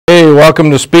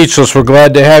welcome to Speechless. We're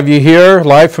glad to have you here,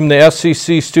 live from the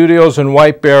SCC studios in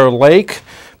White Bear Lake,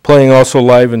 playing also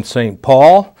live in St.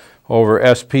 Paul over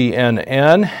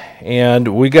SPNN.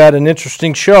 And we got an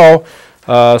interesting show.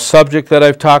 Subject that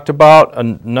I've talked about a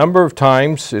number of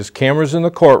times is cameras in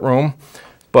the courtroom,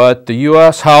 but the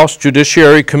U.S. House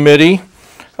Judiciary Committee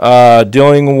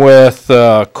dealing with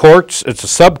courts, it's a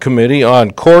subcommittee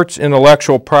on courts,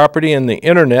 intellectual property, and the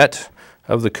Internet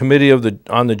of the Committee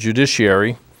on the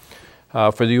Judiciary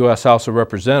for the U.S. House of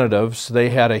Representatives.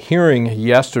 They had a hearing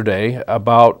yesterday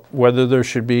about whether there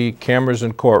should be cameras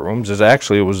in courtrooms.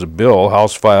 It was a bill,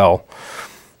 House file,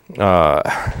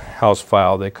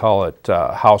 they call it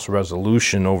House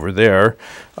Resolution over there,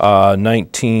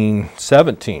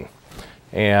 1917,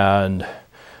 and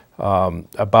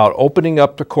about opening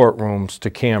up the courtrooms to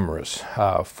cameras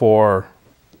for,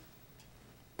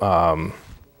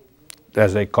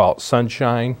 as they call it,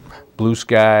 sunshine, blue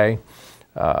sky,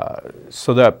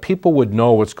 so that people would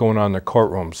know what's going on in the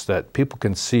courtrooms, that people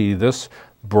can see this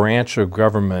branch of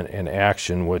government in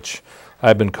action, which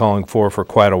I've been calling for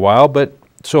quite a while, but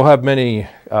so have many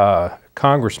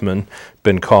congressmen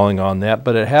been calling on that,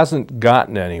 but it hasn't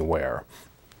gotten anywhere.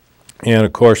 And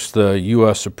of course the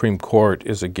U.S. Supreme Court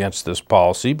is against this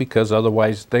policy because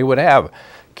otherwise they would have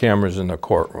cameras in the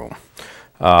courtroom.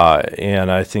 And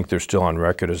I think they're still on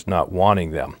record as not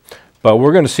wanting them. But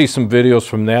we're going to see some videos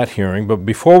from that hearing. But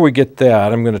before we get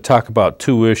that, I'm going to talk about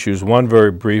two issues. One very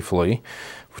briefly.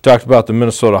 We talked about the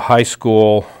Minnesota High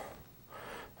School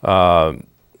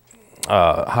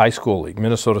League,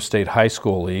 Minnesota State High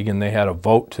School League, and they had a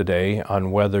vote today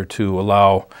on whether to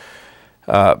allow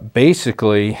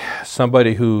basically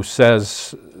somebody who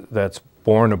says that's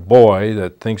born a boy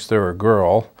that thinks they're a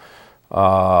girl.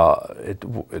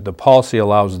 The policy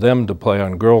allows them to play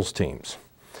on girls' teams,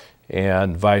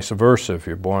 and vice versa. If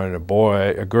you're born a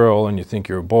girl, and you think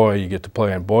you're a boy, you get to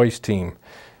play on boys' team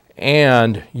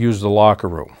and use the locker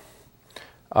room.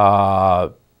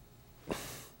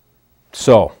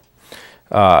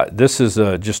 This is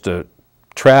just a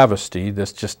travesty.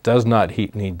 This just does not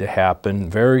need to happen.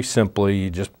 Very simply, you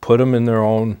just put them in their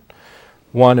own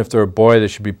one. If they're a boy, they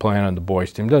should be playing on the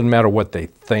boys' team. It doesn't matter what they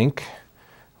think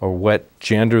or what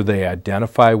gender they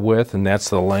identify with, and that's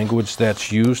the language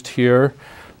that's used here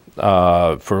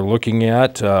for looking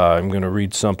at. I'm going to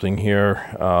read something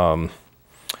here.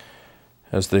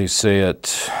 As they say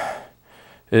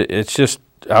it's just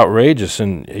outrageous,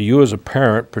 and you as a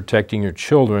parent protecting your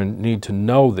children need to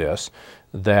know this,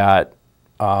 that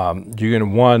you're going to,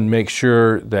 one, make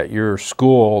sure that your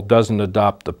school doesn't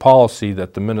adopt the policy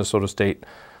that the Minnesota State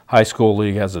High School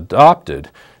League has adopted.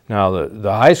 Now,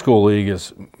 the High School League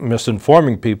is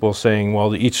misinforming people, saying,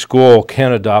 well, each school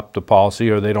can adopt the policy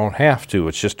or they don't have to.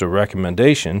 It's just a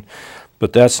recommendation,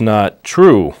 but that's not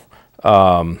true.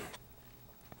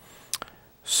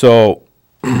 So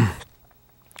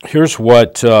here's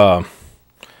what I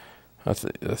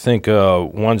think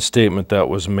one statement that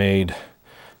was made.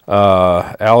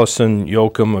 Allison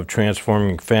Yoakum of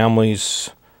Transforming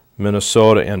Families,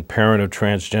 Minnesota, and parent of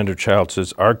transgender child,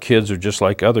 says, our kids are just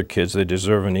like other kids. They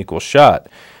deserve an equal shot.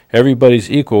 Everybody's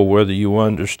equal whether you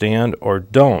understand or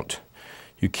don't.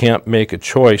 You can't make a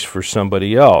choice for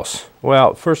somebody else.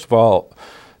 Well, first of all,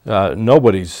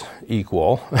 nobody's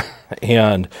equal,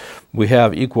 and we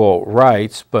have equal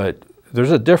rights, but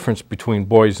there's a difference between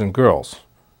boys and girls.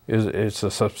 It's a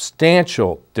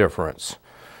substantial difference,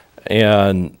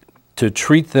 and to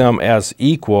treat them as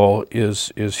equal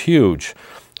is huge.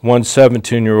 One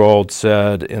 17-year-old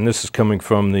said, and this is coming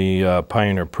from the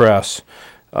Pioneer Press,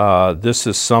 this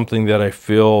is something that I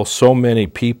feel so many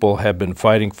people have been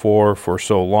fighting for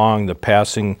so long. The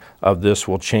passing of this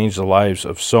will change the lives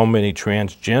of so many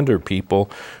transgender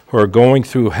people who are going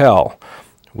through hell.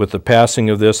 With the passing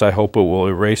of this, I hope it will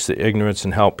erase the ignorance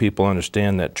and help people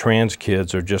understand that trans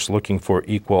kids are just looking for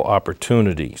equal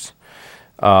opportunities.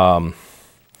 And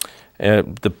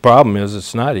the problem is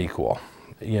it's not equal.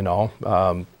 You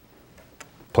know,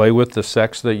 play with the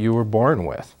sex that you were born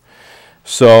with.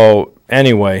 So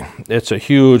anyway, it's a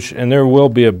huge, and there will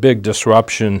be a big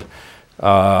disruption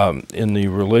in the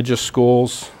religious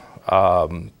schools.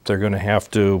 They're going to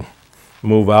have to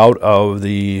move out of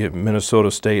the Minnesota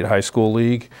State High School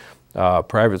League,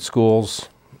 private schools,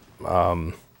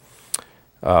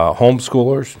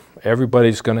 homeschoolers.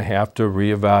 Everybody's going to have to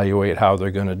reevaluate how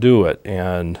they're going to do it,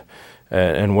 and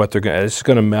what they're going to, it's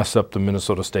going to mess up the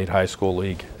Minnesota State High School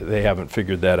League. They haven't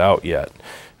figured that out yet.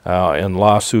 And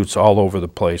lawsuits all over the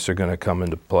place are going to come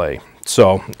into play.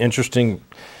 So interesting.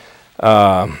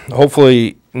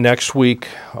 Hopefully next week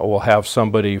we'll have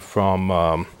somebody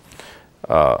from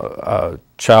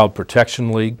Child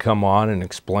Protection League come on and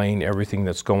explain everything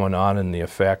that's going on and the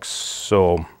effects,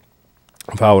 so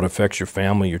of how it affects your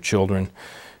family, your children,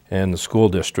 and the school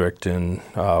district, and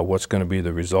what's going to be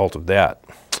the result of that.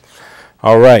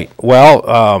 All right,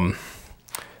 well,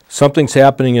 something's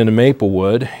happening in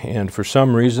Maplewood, and for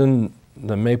some reason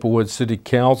the Maplewood City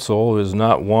Council is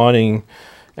not wanting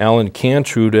Alan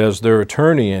Cantrud as their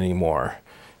attorney anymore.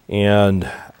 And,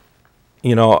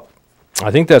 you know,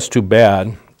 I think that's too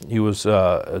bad. He was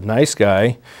a nice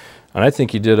guy, and I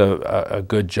think he did a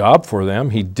good job for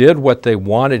them. He did what they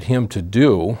wanted him to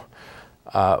do,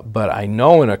 but I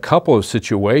know in a couple of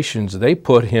situations they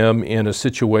put him in a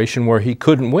situation where he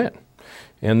couldn't win,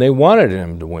 and they wanted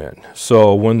him to win.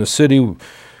 So when the city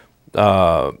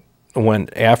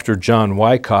went after John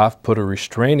Wyckoff, put a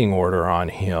restraining order on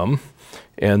him,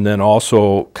 and then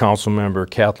also Councilmember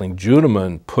Kathleen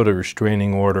Juneman put a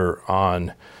restraining order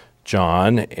on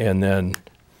John, and then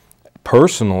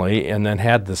personally, and then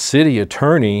had the city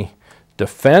attorney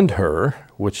defend her,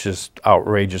 which is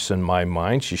outrageous in my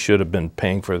mind. She should have been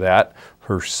paying for that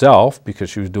herself because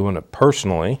she was doing it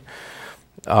personally,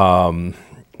 and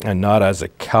not as a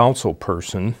council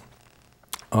person.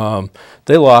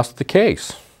 They lost the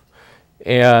case.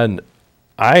 And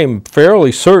I am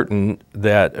fairly certain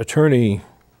that Attorney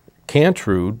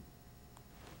Cantrud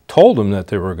told them that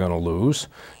they were going to lose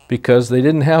because they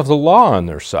didn't have the law on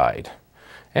their side,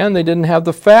 and they didn't have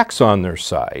the facts on their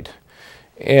side.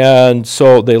 And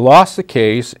so they lost the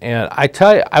case, and I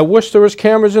tell you, I wish there was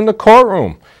cameras in the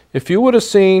courtroom. If you would have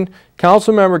seen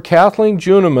Councilmember Kathleen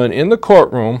Juneman in the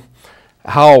courtroom,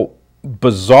 how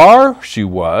bizarre she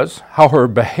was, how her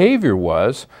behavior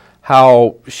was,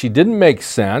 how she didn't make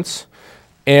sense,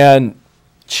 and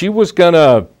she was going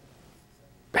to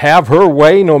have her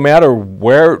way no matter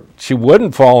where. She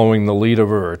wasn't following the lead of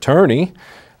her attorney.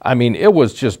 I mean, it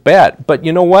was just bad. But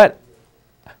you know what?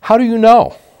 How do you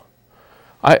know?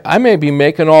 I may be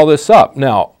making all this up.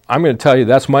 Now, I'm going to tell you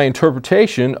that's my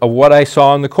interpretation of what I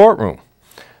saw in the courtroom.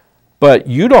 But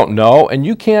you don't know, and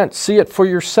you can't see it for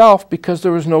yourself because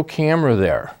there was no camera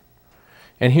there.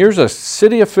 And here's a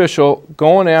city official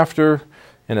going after,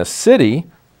 in a city,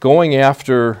 going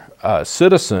after a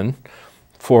citizen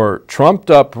for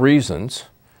trumped up reasons,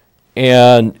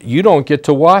 and you don't get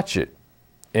to watch it.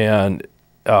 And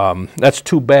that's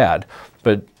too bad.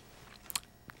 But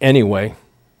anyway,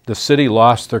 the city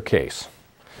lost their case.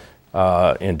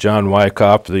 And John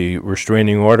Wyckoff, the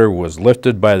restraining order was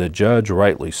lifted by the judge,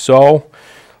 rightly so.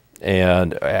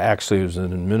 And actually it was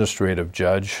an administrative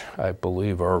judge, I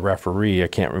believe, or a referee, I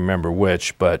can't remember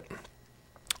which, but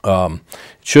it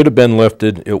should have been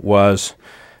lifted, it was.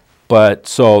 But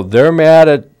so they're mad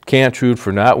at Cantrud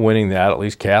for not winning that, at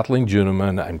least Kathleen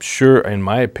Juneman. I'm sure, in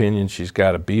my opinion, she's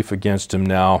got a beef against him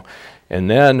now. And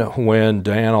then when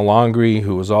Diana Longree,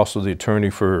 who was also the attorney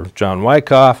for John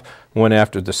Wyckoff, went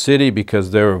after the city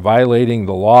because they were violating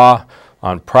the law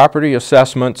on property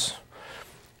assessments,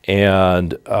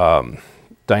 and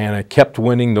Diana kept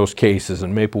winning those cases,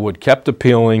 and Maplewood kept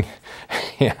appealing,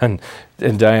 and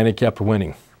Diana kept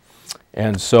winning.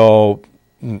 And so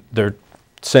they're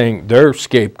saying their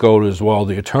scapegoat is, well,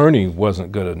 the attorney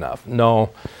wasn't good enough.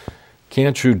 No,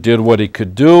 Cantrud did what he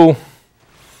could do.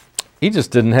 He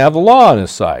just didn't have the law on his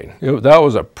side. That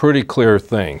was a pretty clear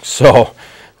thing. So,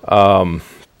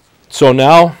 so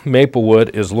now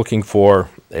Maplewood is looking for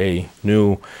a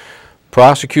new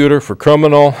prosecutor for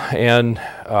criminal, and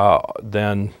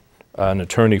then an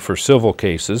attorney for civil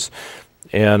cases.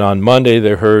 And on Monday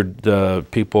they heard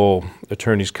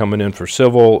attorneys coming in for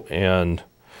civil, and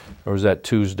or was that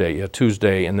Tuesday? Yeah,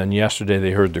 Tuesday. And then yesterday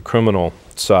they heard the criminal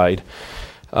side.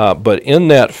 But in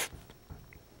that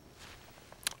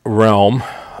realm,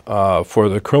 for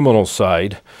the criminal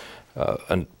side,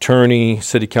 an attorney,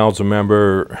 city council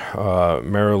member,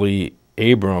 Marilee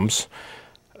Abrams,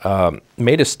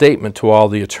 made a statement to all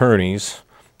the attorneys,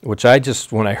 which I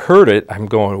just, when I heard it, I'm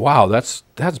going, wow, that's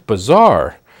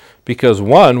bizarre. Because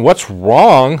one, what's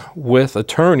wrong with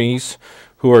attorneys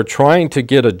who are trying to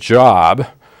get a job,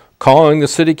 calling the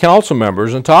city council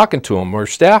members and talking to them, or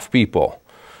staff people,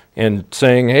 and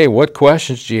saying, hey, what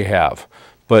questions do you have?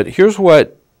 But here's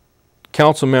what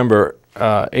council member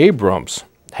Abrams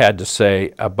had to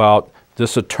say about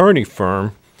this attorney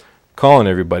firm calling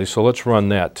everybody. So let's run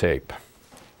that tape.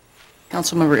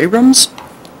 Councilmember Abrams.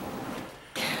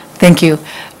 Thank you.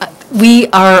 We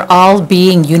are all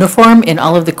being uniform in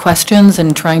all of the questions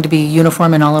and trying to be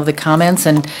uniform in all of the comments.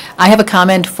 And I have a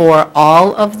comment for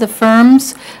all of the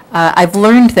firms. I've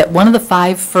learned that one of the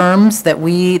 5 firms that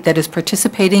is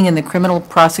participating in the criminal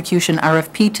prosecution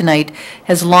RFP tonight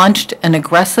has launched an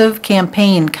aggressive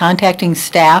campaign contacting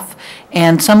staff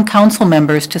and some council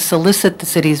members to solicit the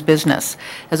city's business.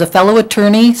 As a fellow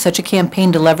attorney, such a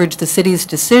campaign to leverage the city's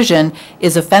decision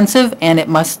is offensive, and it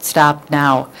must stop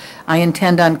now. I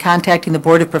intend on contacting the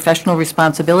Board of Professional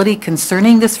Responsibility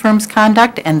concerning this firm's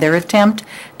conduct and their attempt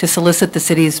to solicit the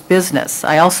city's business.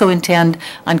 I also intend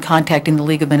on contacting the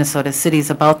League of Minnesota Cities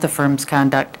about the firm's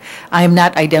conduct. I am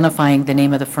not identifying the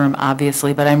name of the firm,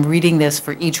 obviously, but I'm reading this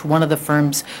for each one of the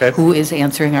firms who is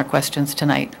answering our questions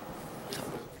tonight.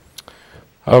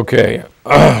 Okay.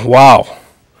 Wow.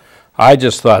 I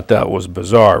just thought that was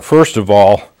bizarre. First of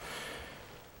all,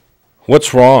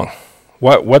 what's wrong?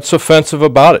 What's offensive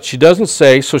about it? She doesn't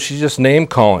say, so she's just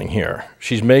name-calling here.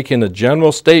 She's making a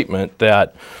general statement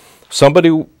that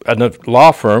somebody at a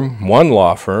law firm, one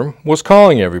law firm, was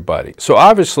calling everybody. So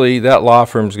obviously that law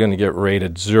firm is going to get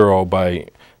rated 0 by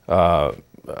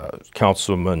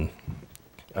Councilman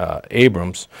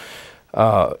Abrams.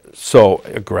 So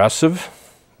aggressive,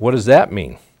 what does that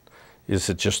mean? Is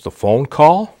it just a phone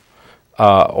call?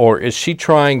 Or is she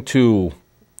trying to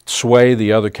sway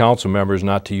the other council members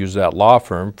not to use that law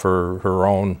firm for her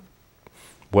own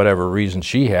whatever reason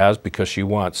she has because she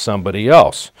wants somebody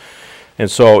else? And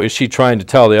so is she trying to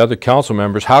tell the other council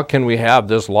members, how can we have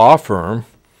this law firm?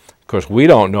 Of course, we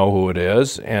don't know who it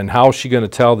is, and how is she going to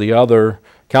tell the other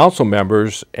council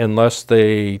members unless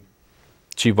she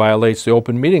violates the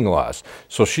open meeting laws?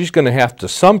 So she's going to have to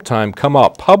sometime come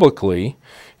out publicly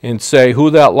and say who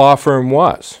that law firm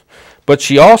was. But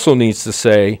she also needs to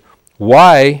say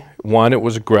why, one, it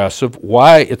was aggressive,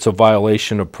 why it's a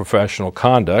violation of professional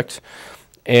conduct,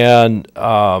 and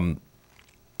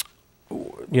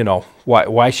you know,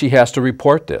 why she has to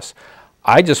report this.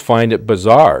 I just find it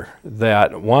bizarre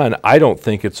that, one, I don't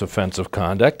think it's offensive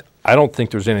conduct. I don't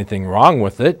think there's anything wrong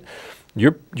with it.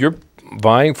 You're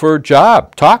vying for a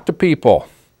job. Talk to people.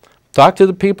 Talk to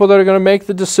the people that are going to make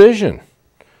the decision.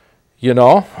 You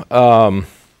know,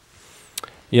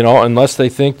 unless they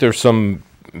think there's some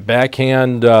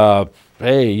backhand,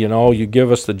 hey, you know, you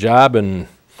give us the job and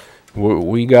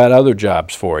we got other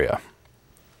jobs for you.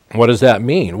 What does that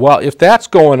mean? Well, if that's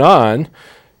going on,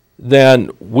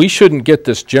 then we shouldn't get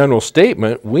this general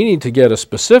statement. We need to get a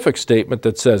specific statement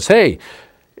that says, hey,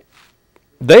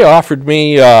 they offered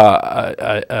me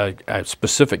a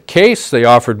specific case. They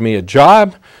offered me a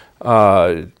job.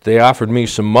 They offered me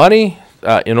some money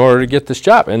in order to get this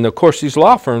job. And, of course, these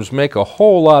law firms make a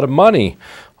whole lot of money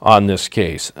on this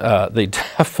case. They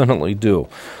definitely do.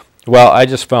 Well, I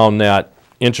just found that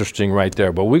interesting right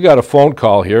there. But we got a phone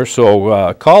call here.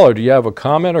 So, caller, do you have a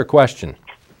comment or question?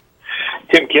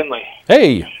 Tim Kinley.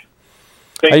 Hey.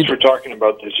 Thanks for talking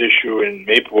about this issue in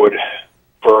Maplewood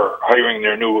for hiring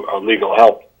their new legal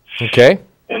help. Okay.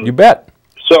 And you bet.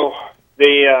 So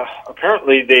they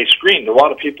apparently they screened. A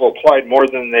lot of people applied, more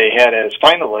than they had as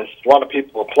finalists. A lot of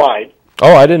people applied.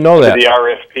 Oh, I didn't know that. To the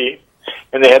RFP.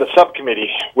 And they had a subcommittee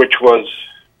which was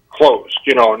closed,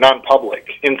 you know,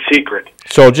 non-public, in secret.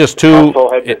 So just two,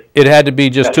 it had to be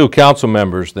just two council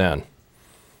members then.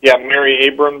 Yeah, Mary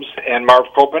Abrams and Marv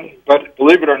Copen. But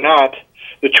believe it or not,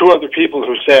 the two other people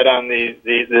who sat on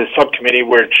the subcommittee,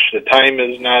 which the time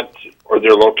is not, or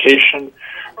their location,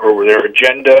 or their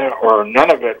agenda, or none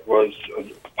of it was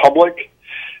public.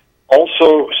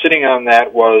 Also sitting on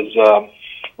that was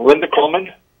Linda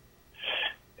Coleman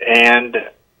and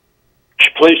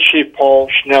Police Chief Paul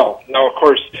Schnell. Now, of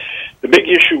course, the big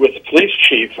issue with the police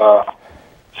chief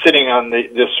sitting on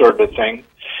this sort of thing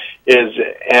is,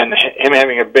 and him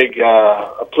having a big,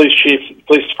 police chief,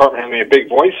 police department having a big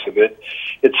voice of it,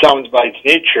 it sounds by its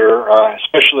nature,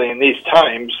 especially in these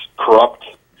times, corrupt.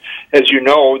 As you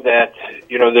know, that,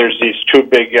 you know, there's these two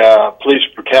big police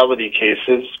brutality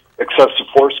cases, excessive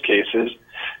force cases,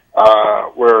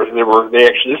 where they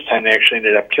actually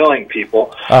ended up killing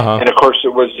people. And of course,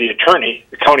 it was the attorney,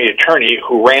 the county attorney,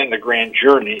 who ran the grand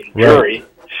jury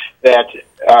that,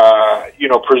 you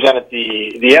know, presented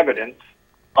the evidence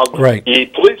of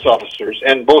the police officers,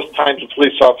 and both times the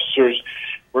police officers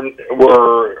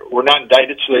were not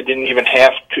indicted, so they didn't even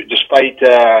have to, despite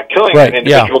killing an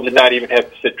individual, did not even have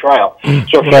to sit trial.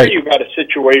 So here you got a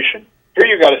situation. Here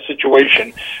you got a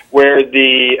situation where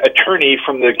the attorney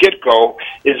from the get-go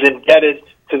is indebted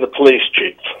to the police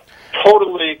chief.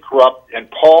 Totally corrupt, and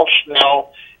Paul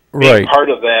Schnell, being part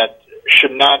of that,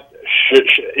 should not.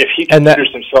 If he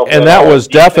considers himself, and that was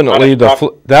definitely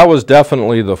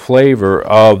the flavor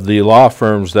of the law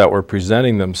firms that were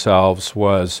presenting themselves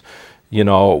was, you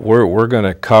know, we're going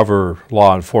to cover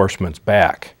law enforcement's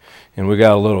back. And we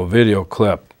got a little video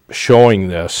clip showing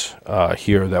this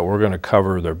here, that we're going to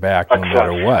cover their back no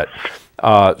matter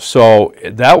what. So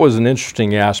that was an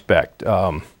interesting aspect.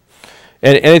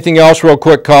 Anything else real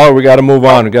quick, caller? We got to move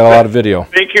on. We got a lot of video.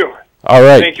 Thank you. All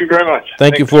right. Thank you very much.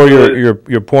 Thank you for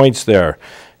your points there.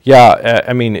 Yeah,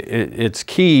 I mean, it's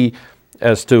key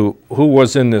as to who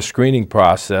was in the screening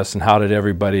process and how did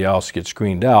everybody else get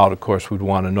screened out. Of course, we'd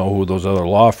want to know who those other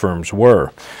law firms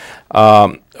were.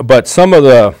 But some of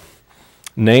the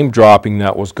name dropping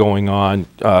that was going on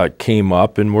came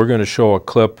up, and we're going to show a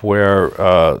clip where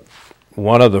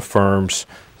one of the firms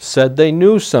said they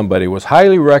knew somebody, was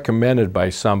highly recommended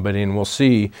by somebody, and we'll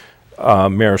see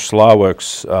Mayor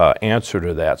Slawick's answer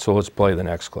to that. So let's play the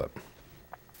next clip.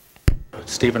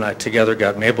 Steve and I together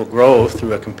got Maple Grove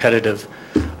through a competitive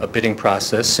bidding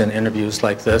process and interviews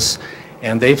like this,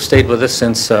 and they've stayed with us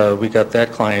since we got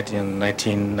that client in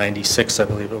 1996, I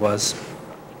believe it was.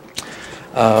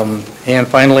 And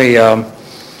finally,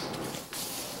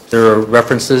 there are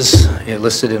references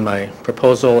listed in my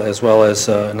proposal, as well as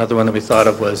another one that we thought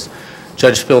of was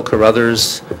Judge Phil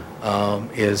Carruthers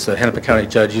is a Hennepin County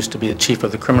judge, used to be the chief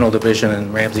of the criminal division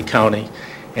in Ramsey County,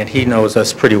 and he knows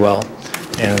us pretty well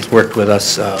and has worked with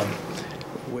us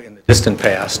in the distant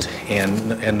past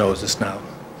and knows us now.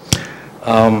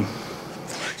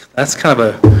 That's kind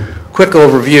of a quick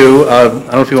overview. I don't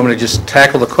know if you want me to just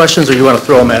tackle the questions or you want to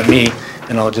throw them at me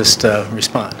and I'll just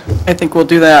respond. I think we'll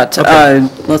do that. Okay.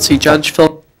 Let's see, Judge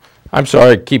Phil. I'm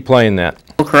sorry, keep playing that.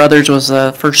 Phil Carruthers was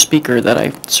the first speaker that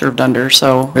I served under,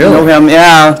 so really? I know him.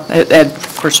 Yeah,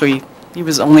 of course he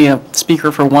was only a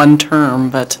speaker for one term,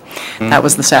 but that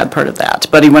was the sad part of that.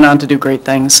 But he went on to do great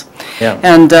things. Yeah.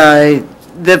 And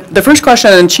the first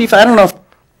question, and Chief, I don't know if...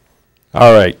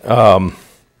 All right.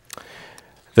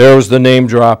 There was the name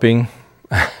dropping.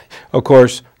 Of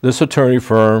course, this attorney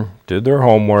firm did their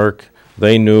homework.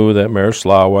 They knew that Mayor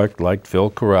Slawick liked Phil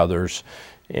Carruthers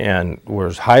and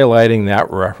was highlighting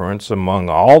that reference among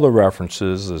all the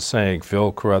references as saying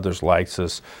Phil Carruthers likes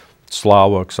us.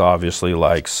 Slawick's obviously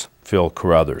likes Phil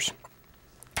Carruthers.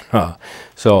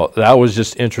 So that was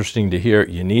just interesting to hear.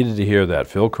 You needed to hear that.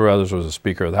 Phil Carruthers was the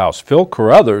Speaker of the House. Phil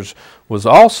Carruthers was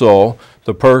also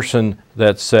the person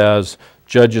that says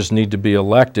judges need to be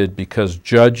elected because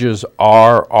judges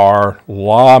are our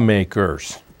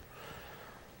lawmakers.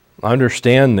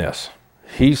 Understand this.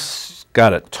 He's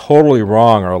got it totally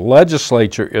wrong. Our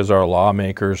legislature is our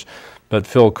lawmakers, but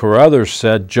Phil Carruthers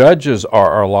said judges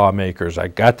are our lawmakers. I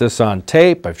got this on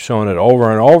tape. I've shown it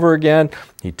over and over again.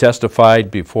 He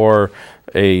testified before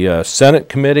a Senate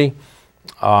committee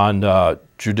on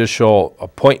judicial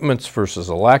appointments versus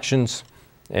elections,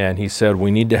 and he said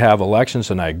we need to have elections,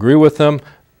 and I agree with him,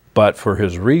 but for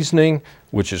his reasoning,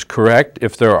 which is correct,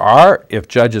 if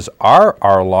judges are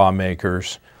our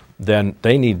lawmakers, then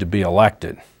they need to be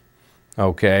elected,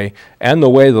 okay? And the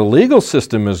way the legal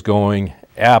system is going,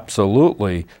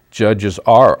 absolutely, judges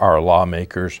are our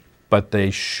lawmakers, but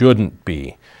they shouldn't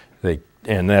be.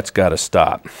 And that's got to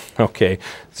stop, okay?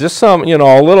 Just some,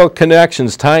 little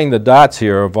connections, tying the dots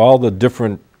here of all the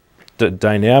different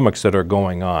dynamics that are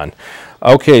going on.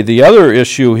 Okay, the other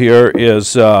issue here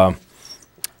is a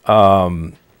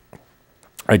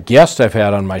guest I've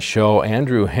had on my show,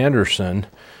 Andrew Henderson.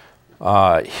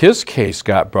 His case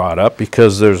got brought up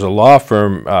because there's a law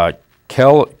firm,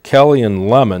 Kelly and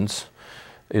Lemons,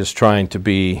 is trying to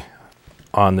be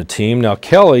on the team. Now,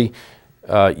 Kelly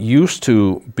used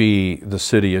to be the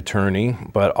city attorney,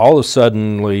 but all of a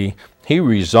sudden he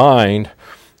resigned,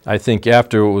 I think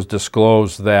after it was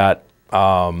disclosed that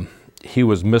he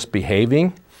was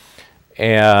misbehaving,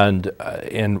 and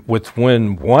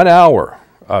within 1 hour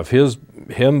of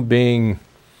him being,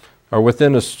 or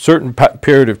within a certain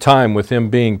period of time with him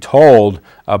being told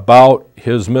about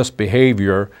his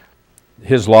misbehavior,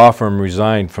 his law firm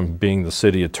resigned from being the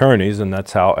city attorneys, and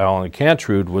that's how Alan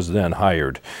Cantrud was then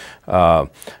hired.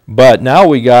 But now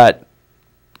we got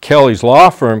Kelly's law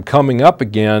firm coming up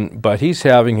again, but he's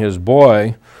having his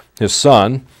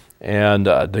son, and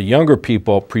the younger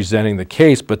people presenting the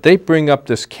case, but they bring up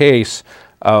this case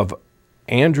of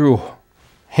Andrew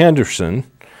Henderson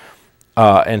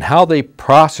and how they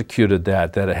prosecuted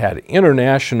that it had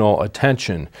international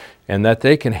attention and that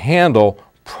they can handle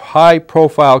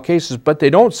high-profile cases, but they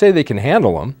don't say they can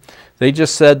handle them. They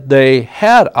just said they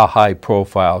had a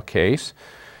high-profile case.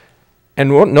 And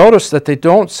notice that they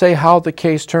don't say how the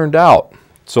case turned out.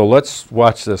 So let's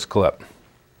watch this clip.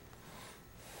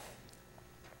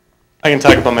 I can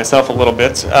talk about myself a little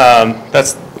bit.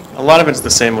 A lot of it's the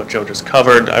same what Joe just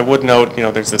covered. I would note,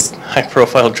 there's this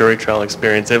high-profile jury trial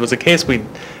experience. It was a case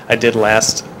I did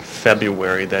last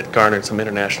February that garnered some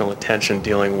international attention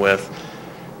dealing with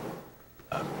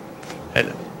a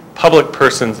public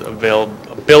person's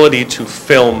ability to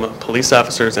film police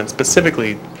officers and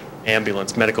specifically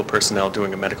ambulance medical personnel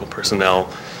doing a medical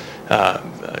personnel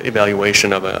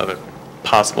evaluation of a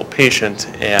possible patient.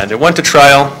 And it went to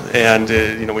trial, and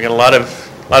you know, we got a lot of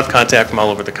contact from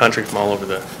all over the country, from all over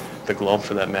the globe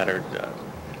for that matter,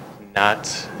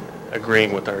 not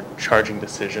agreeing with our charging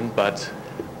decision, but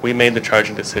we made the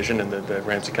charging decision, and the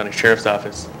Ramsey County Sheriff's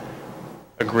Office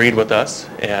agreed with us,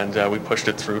 and we pushed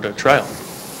it through to trial.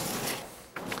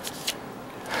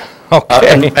 Okay.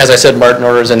 And as I said, Martin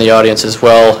Order is in the audience as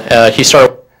well. He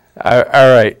started.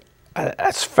 All right.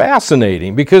 That's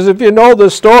fascinating, because if you know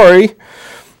the story,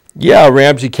 yeah,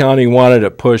 Ramsey County wanted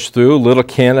it pushed through. Little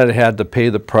Canada had to pay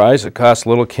the price. It cost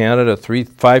Little Canada at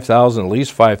least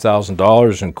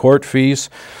 $5,000 in court fees,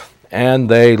 and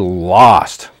they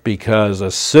lost because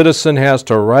a citizen has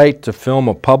the right to film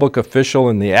a public official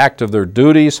in the act of their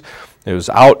duties. It was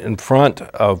out in front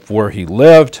of where he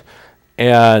lived,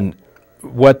 and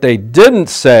what they didn't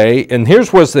say, and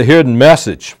here's what's the hidden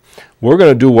message: we're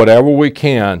going to do whatever we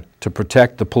can to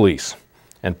protect the police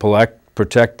and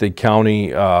protect the county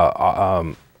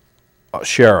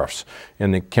sheriffs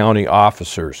and the county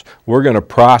officers. We're going to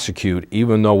prosecute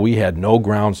even though we had no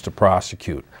grounds to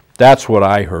prosecute. That's what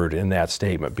I heard in that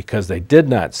statement, because they did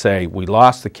not say we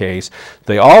lost the case.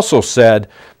 They also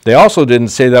didn't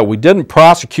say that we didn't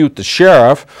prosecute the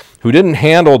sheriff who didn't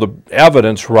handle the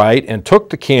evidence right and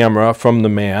took the camera from the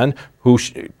man who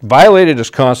violated his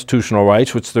constitutional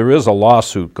rights, which there is a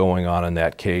lawsuit going on in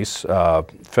that case,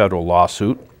 federal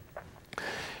lawsuit,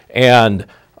 and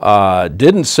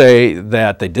didn't say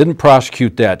that they didn't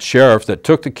prosecute that sheriff that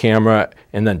took the camera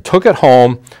and then took it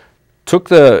home,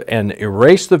 and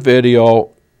erased the video,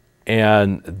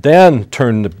 and then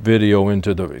turned the video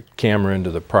into the camera into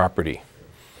the property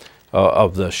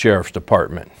of the sheriff's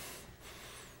department.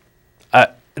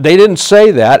 They didn't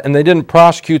say that, and they didn't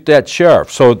prosecute that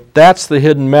sheriff. So that's the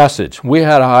hidden message. We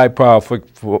had a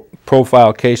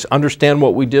high-profile case. Understand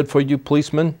what we did for you,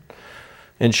 policemen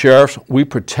and sheriffs? We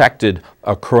protected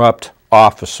a corrupt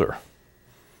officer.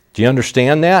 Do you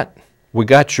understand that? We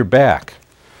got your back.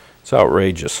 It's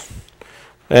outrageous.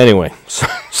 Anyway,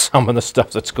 some of the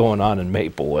stuff that's going on in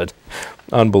Maplewood.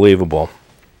 Unbelievable.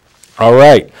 All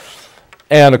right.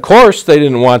 And, of course, they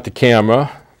didn't want the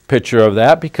camera picture of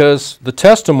that because the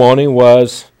testimony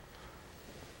was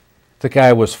the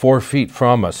guy was 4 feet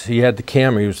from us. He had the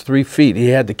camera. He was 3 feet. He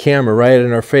had the camera right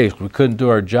in our face. We couldn't do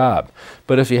our job.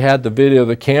 But if you had the video of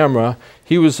the camera,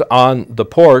 he was on the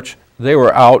porch. They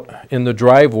were out in the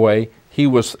driveway. He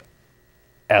was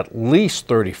at least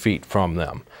 30 feet from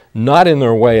them, not in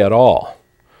their way at all.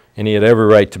 And he had every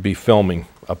right to be filming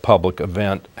a public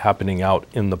event happening out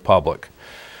in the public.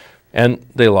 And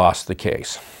they lost the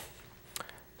case.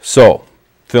 So,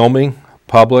 filming,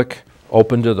 public,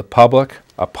 open to the public,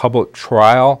 a public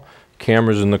trial,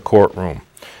 cameras in the courtroom.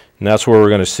 And that's where we're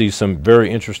going to see some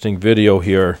very interesting video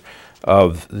here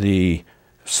of the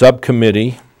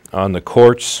subcommittee on the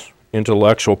courts,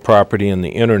 intellectual property, and the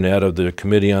internet of the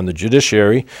Committee on the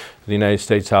Judiciary of the United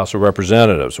States House of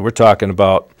Representatives. We're talking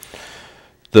about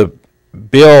the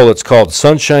bill that's called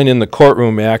Sunshine in the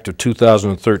Courtroom Act of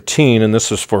 2013, and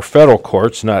this is for federal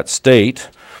courts, not state.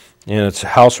 And it's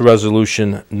House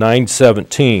Resolution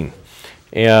 917.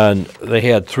 And they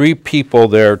had 3 people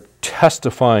there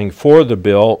testifying for the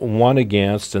bill, 1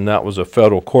 against, and that was a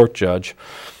federal court judge,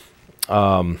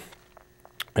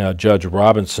 Judge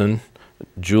Robinson,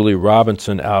 Julie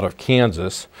Robinson out of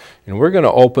Kansas. And we're going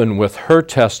to open with her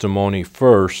testimony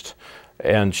first,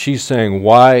 and she's saying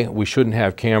why we shouldn't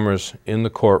have cameras in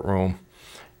the courtroom,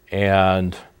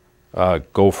 and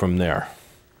go from there.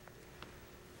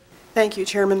 Thank you,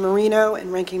 Chairman Marino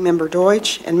and Ranking Member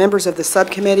Deutsch and members of the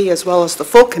subcommittee as well as the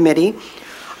full committee.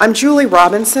 I'm Julie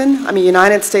Robinson. I'm a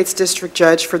United States District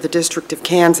Judge for the District of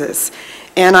Kansas.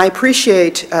 And I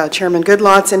appreciate Chairman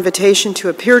Goodlotte's invitation to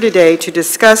appear today to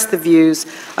discuss the views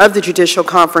of the Judicial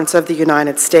Conference of the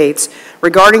United States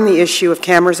regarding the issue of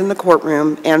cameras in the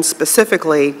courtroom and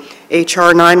specifically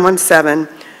H.R. 917,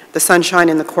 the Sunshine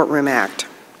in the Courtroom Act.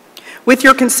 With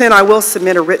your consent, I will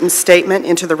submit a written statement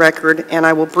into the record, and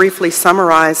I will briefly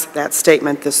summarize that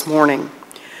statement this morning.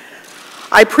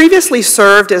 I previously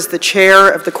served as the chair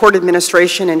of the Court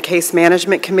Administration and Case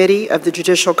Management Committee of the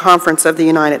Judicial Conference of the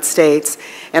United States,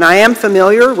 and I am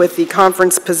familiar with the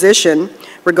conference position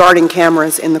regarding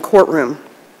cameras in the courtroom.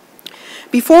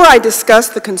 Before I discuss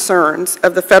the concerns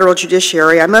of the federal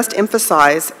judiciary, I must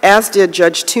emphasize, as did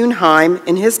Judge Thunheim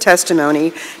in his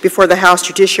testimony before the House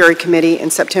Judiciary Committee in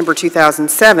September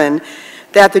 2007,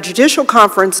 that the Judicial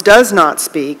Conference does not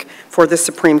speak for the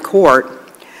Supreme Court.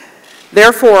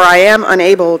 Therefore, I am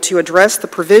unable to address the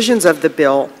provisions of the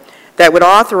bill that would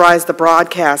authorize the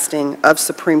broadcasting of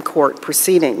Supreme Court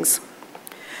proceedings.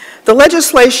 The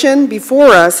legislation before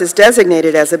us is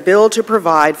designated as a bill to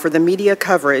provide for the media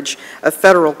coverage of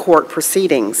federal court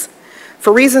proceedings.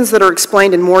 For reasons that are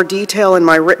explained in more detail in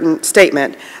my written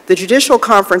statement, the Judicial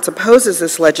Conference opposes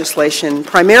this legislation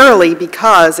primarily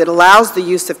because it allows the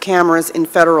use of cameras in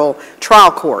federal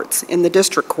trial courts, in the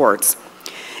district courts.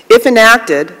 If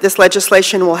enacted, this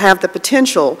legislation will have the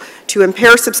potential to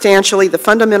impair substantially the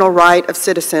fundamental right of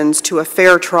citizens to a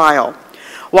fair trial,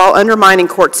 while undermining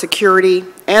court security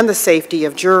and the safety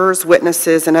of jurors,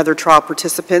 witnesses, and other trial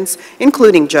participants,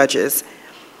 including judges.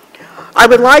 I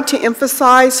would like to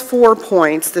emphasize 4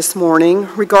 points this morning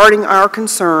regarding our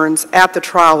concerns at the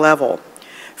trial level.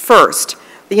 First,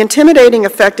 the intimidating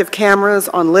effect of cameras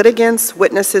on litigants,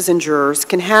 witnesses, and jurors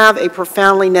can have a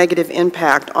profoundly negative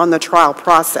impact on the trial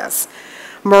process.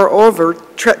 Moreover,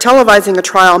 televising a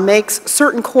trial makes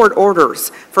certain court orders,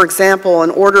 for example, an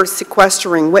order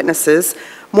sequestering witnesses,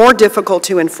 more difficult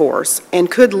to enforce and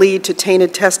could lead to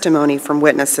tainted testimony from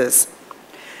witnesses.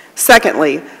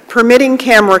 Secondly, permitting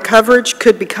camera coverage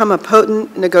could become a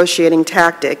potent negotiating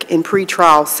tactic in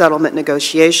pretrial settlement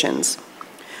negotiations.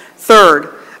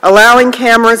 Third, allowing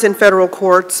cameras in federal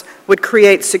courts would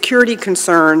create security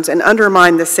concerns and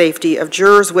undermine the safety of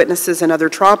jurors, witnesses, and other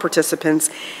trial participants,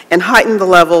 and heighten the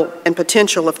level and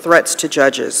potential of threats to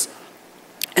judges.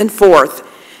 And fourth,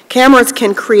 cameras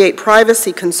can create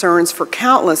privacy concerns for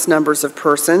countless numbers of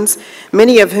persons,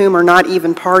 many of whom are not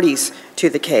even parties to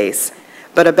the case,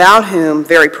 but about whom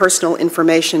very personal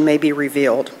information may be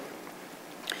revealed.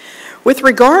 With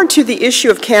regard to the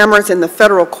issue of cameras in the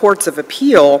federal courts of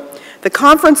appeal, the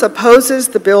conference opposes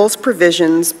the bill's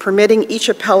provisions permitting each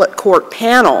appellate court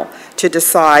panel to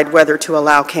decide whether to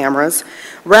allow cameras,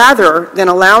 rather than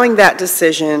allowing that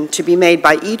decision to be made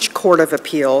by each court of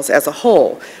appeals as a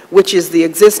whole, which is the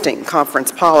existing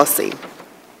conference policy.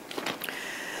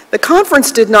 The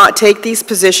conference did not take these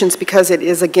positions because it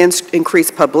is against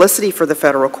increased publicity for the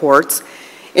federal courts.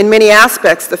 In many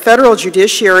aspects, the federal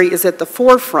judiciary is at the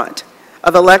forefront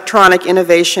of electronic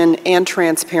innovation and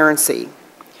transparency.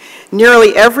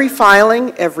 Nearly every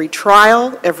filing, every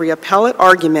trial, every appellate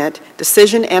argument,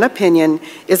 decision, and opinion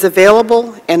is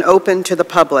available and open to the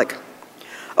public.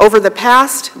 Over the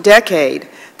past decade,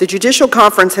 the Judicial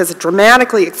Conference has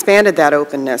dramatically expanded that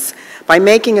openness by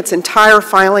making its entire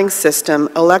filing system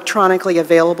electronically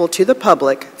available to the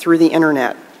public through the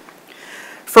Internet.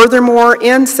 Furthermore,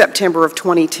 in September of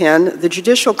 2010, the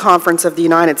Judicial Conference of the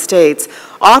United States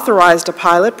authorized a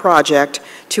pilot project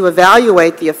to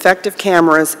evaluate the effect of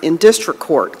cameras in district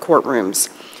courtrooms,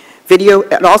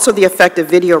 and also the effect of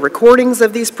video recordings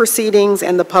of these proceedings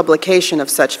and the publication of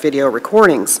such video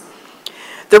recordings.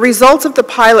 The results of the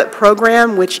pilot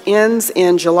program, which ends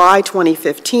in July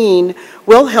 2015,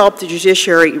 will help the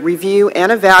judiciary review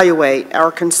and evaluate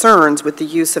our concerns with the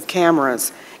use of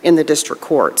cameras in the district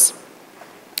courts.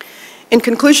 In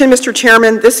conclusion, Mr.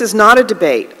 Chairman, this is not a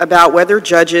debate about whether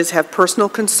judges have personal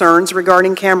concerns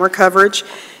regarding camera coverage.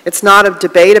 It's not a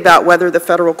debate about whether the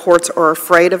federal courts are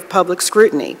afraid of public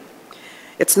scrutiny.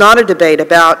 It's not a debate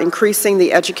about increasing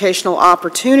the educational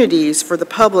opportunities for the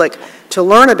public to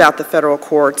learn about the federal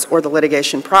courts or the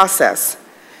litigation process.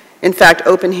 In fact,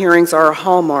 open hearings are a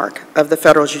hallmark of the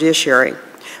federal judiciary.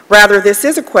 Rather, this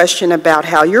is a question about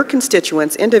how your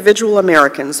constituents, individual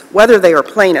Americans, whether they are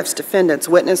plaintiffs, defendants,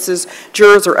 witnesses,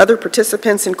 jurors, or other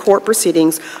participants in court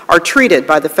proceedings, are treated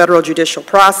by the federal judicial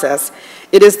process.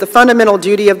 It is the fundamental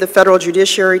duty of the federal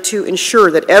judiciary to ensure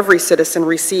that every citizen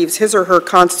receives his or her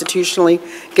constitutionally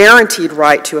guaranteed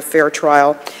right to a fair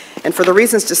trial. And for the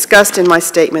reasons discussed in my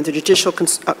statement, the Judicial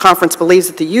Conference believes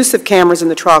that the use of cameras in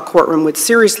the trial courtroom would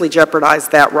seriously jeopardize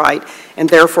that right, and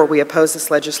therefore we oppose this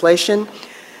legislation.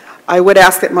 I would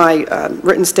ask that my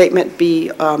written statement be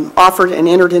offered and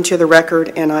entered into the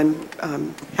record, and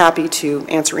I'm happy to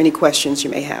answer any questions you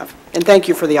may have. And thank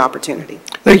you for the opportunity.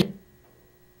 Thank you.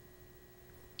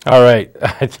 All right.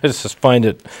 I just find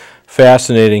it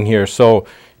fascinating here. So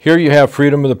here you have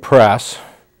freedom of the press,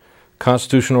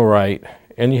 constitutional right,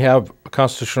 and you have a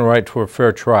constitutional right to a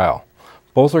fair trial.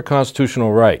 Both are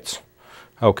constitutional rights,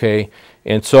 okay?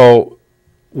 And so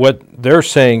what they're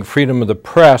saying, freedom of the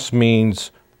press,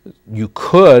 means you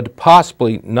could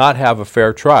possibly not have a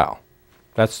fair trial.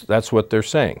 That's what they're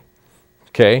saying,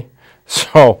 okay?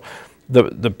 So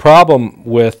the problem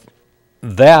with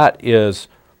that is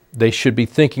they should be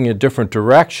thinking a different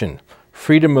direction.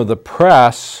 Freedom of the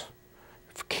press,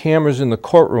 cameras in the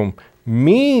courtroom,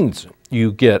 means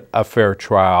you get a fair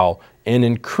trial and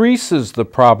increases the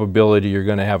probability you're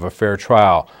going to have a fair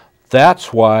trial.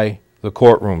 That's why the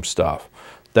courtroom stuff.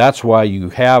 That's why you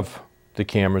have the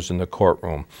cameras in the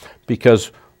courtroom.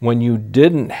 Because when you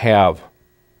didn't have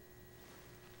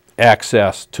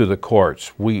access to the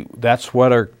courts, that's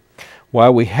why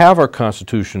we have our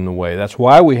Constitution in the way. That's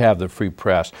why we have the free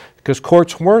press, because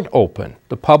courts weren't open.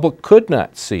 The public could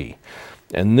not see.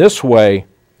 And this way,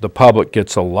 the public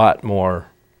gets a lot more,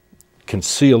 can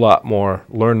see a lot more,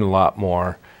 learn a lot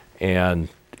more, and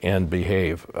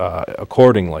behave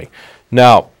accordingly.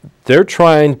 Now, they're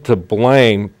trying to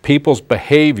blame people's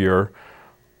behavior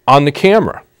on the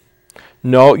camera.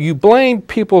 No, you blame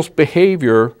people's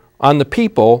behavior on the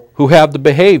people who have the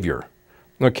behavior.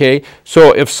 Okay,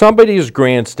 so if somebody is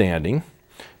grandstanding,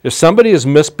 if somebody is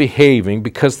misbehaving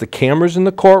because the camera's in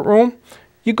the courtroom,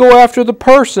 you go after the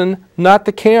person, not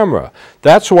the camera.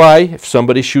 That's why if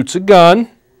somebody shoots a gun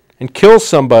and kills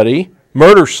somebody,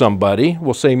 murders somebody,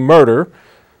 we'll say murder,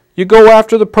 you go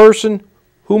after the person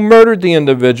who murdered the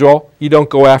individual. You don't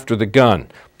go after the gun.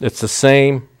 It's the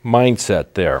same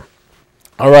mindset there.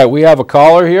 All right, we have a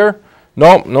caller here.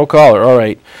 Nope, no caller. All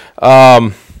right.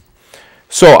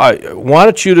 So I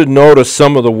wanted you to notice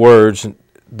some of the words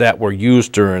that were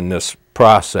used during this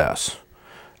process.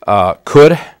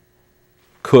 Could,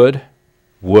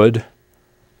 would,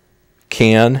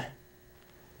 can,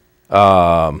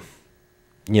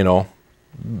 you know,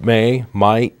 may,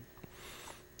 might.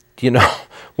 You know,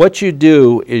 what you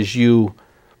do is you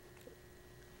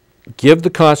give the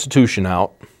Constitution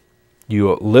out,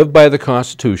 you live by the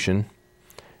Constitution,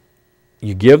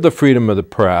 you give the freedom of the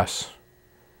press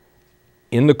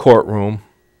in the courtroom,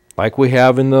 like we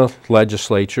have in the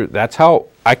legislature. That's how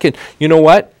I can, you know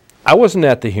what? I wasn't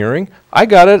at the hearing. I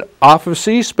got it off of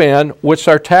C-SPAN, which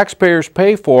our taxpayers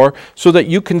pay for, so that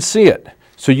you can see it.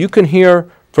 So you can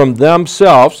hear from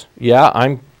themselves. Yeah,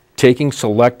 I'm taking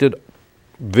selected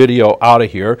video out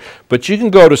of here, but you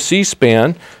can go to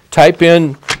C-SPAN, type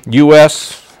in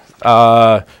U.S.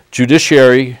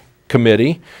 Judiciary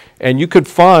Committee, and you could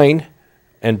find,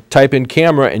 and type in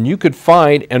camera, and you could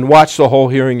find and watch the whole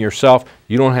hearing yourself.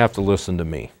 You don't have to listen to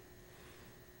me.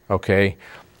 Okay?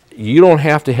 You don't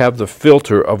have to have the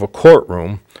filter of a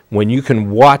courtroom when you can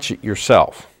watch it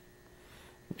yourself.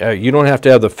 You don't have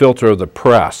to have the filter of the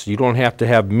press. You don't have to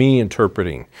have me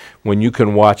interpreting when you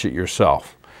can watch it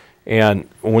yourself. And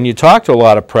when you talk to a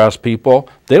lot of press people,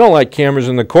 they don't like cameras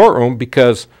in the courtroom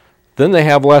because then they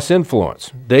have less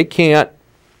influence. They can't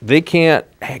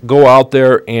go out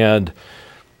there and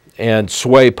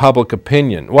sway public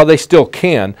opinion. Well, they still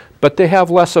can, but they have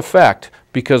less effect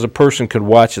because a person could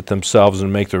watch it themselves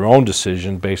and make their own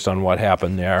decision based on what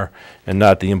happened there and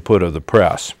not the input of the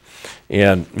press.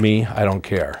 And me, I don't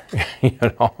care. You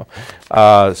know,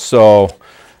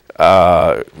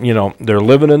 you know, they're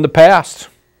living in the past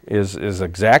is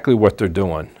exactly what they're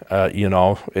doing. You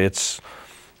know,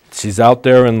 she's out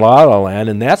there in La La Land,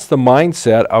 and that's the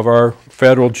mindset of our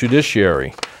federal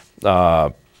judiciary.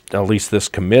 At least this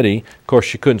committee. Of course,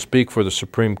 she couldn't speak for the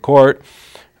Supreme Court.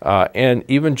 And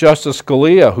even Justice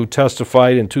Scalia, who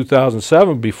testified in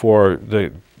 2007 before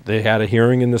they had a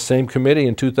hearing in the same committee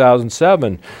in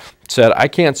 2007, said, I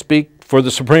can't speak for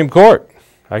the Supreme Court.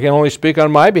 I can only speak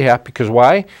on my behalf because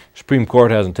why? The Supreme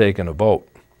Court hasn't taken a vote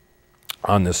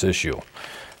on this issue.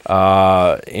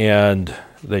 And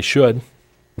they should,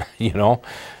 you know,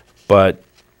 but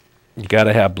you got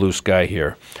to have blue sky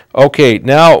here. Okay,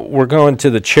 now we're going to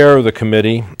the chair of the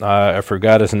committee. I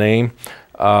forgot his name,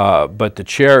 but the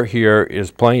chair here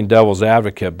is playing devil's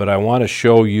advocate, but I want to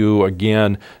show you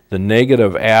again the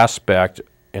negative aspect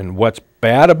and what's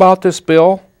bad about this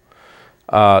bill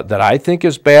that I think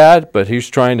is bad, but he's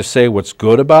trying to say what's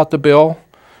good about the bill.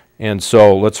 And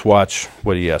so let's watch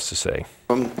what he has to say.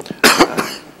 I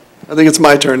think it's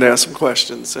my turn to ask some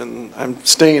questions, and I'm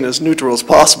staying as neutral as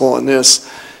possible in this.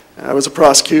 I was a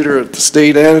prosecutor at the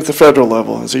state and at the federal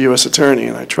level as a U.S. attorney,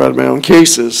 and I tried my own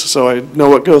cases, so I know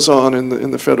what goes on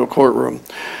in the federal courtroom.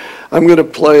 I'm going to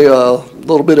play a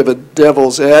little bit of a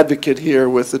devil's advocate here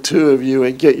with the two of you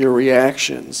and get your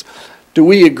reactions. Do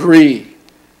we agree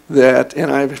that,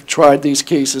 and I've tried these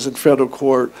cases in federal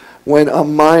court, when a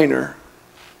minor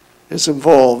is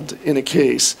involved in a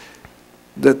case,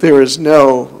 that there is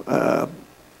nothing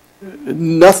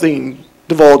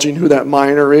divulging who that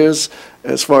minor is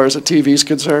as far as the TV is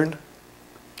concerned?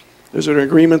 Is there an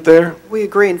agreement there? We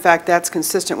agree. In fact, that's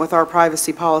consistent with our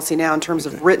privacy policy now in terms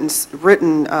of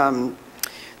the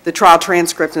trial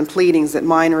transcripts and pleadings, that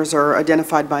minors are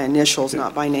identified by initials,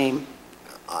 not by name.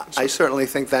 I certainly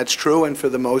think that's true, and for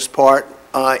the most part,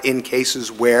 in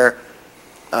cases where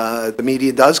the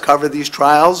media does cover these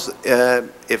trials.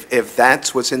 If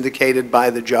that's what's indicated by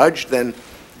the judge, then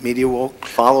media will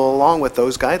follow along with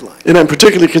those guidelines. And I'm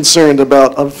particularly concerned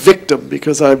about a victim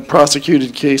because I've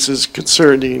prosecuted cases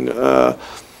concerning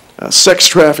sex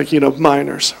trafficking of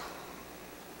minors.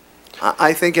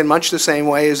 I think in much the same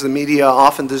way as the media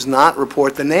often does not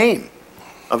report the name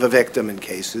of a victim in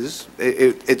cases,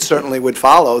 it certainly would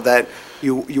follow that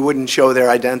you wouldn't show their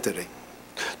identity.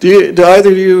 Do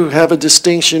either of you have a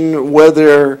distinction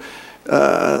whether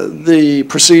the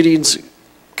proceedings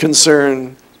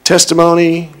concern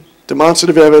testimony,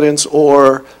 demonstrative evidence,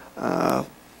 or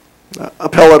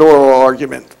appellate oral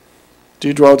argument? Do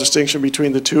you draw a distinction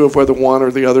between the two of whether one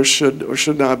or the other should or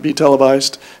should not be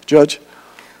televised, Judge?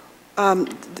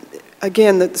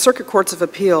 Again, the circuit courts of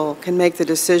appeal can make the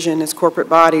decision as corporate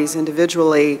bodies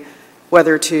individually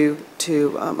whether to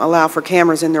allow for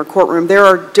cameras in their courtroom. There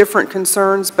are different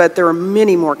concerns, but there are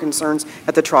many more concerns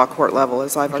at the trial court level,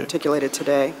 as I've articulated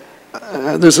today.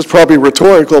 This is probably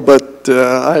rhetorical, but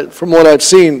from what I've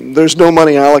seen, there's no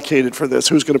money allocated for this.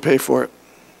 Who's going to pay for it?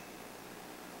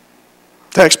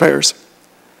 Taxpayers.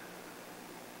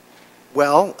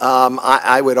 Well,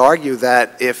 I would argue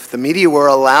that if the media were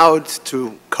allowed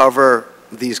to cover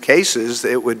these cases,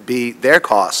 it would be their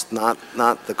cost, not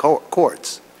the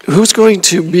courts. Who's going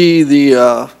to be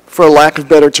the, for lack of a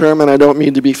better term, and I don't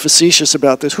mean to be facetious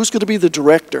about this, who's going to be the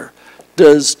director?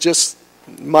 Does just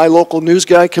my local news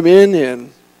guy come in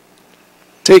and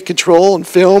take control and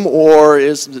film, or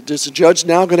is the judge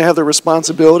now going to have the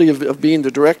responsibility of being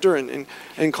the director and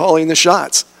calling the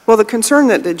shots? Well, the concern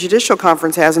that the Judicial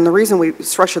Conference has, and the reason we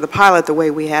structured the pilot the way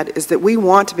we had, is that we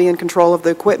want to be in control of the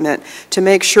equipment to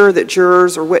make sure that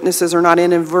jurors or witnesses are not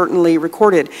inadvertently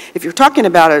recorded. If you're talking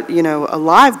about a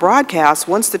live broadcast,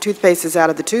 once the toothpaste is out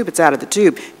of the tube, it's out of the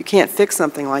tube. You can't fix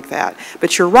something like that.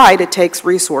 But you're right, it takes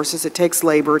resources, it takes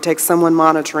labor, it takes someone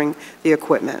monitoring the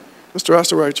equipment. Mr.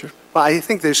 Osterreicher. Well, I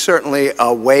think there's certainly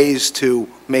ways to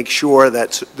make sure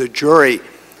that the jury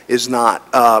is not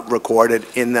recorded.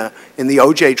 In the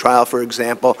OJ trial, for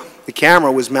example, the camera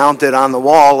was mounted on the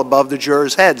wall above the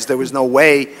jurors' heads. There was no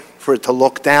way for it to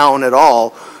look down at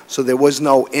all, so there was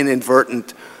no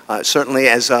inadvertent, certainly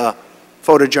as a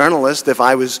photojournalist, if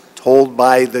I was told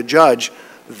by the judge,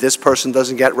 this person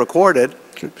doesn't get recorded,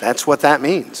 that's what that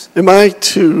means. Am I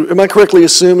correctly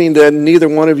assuming that neither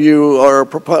one of you are,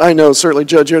 I know certainly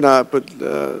Judge you're not, but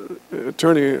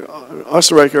Attorney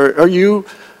Osterreicher, are you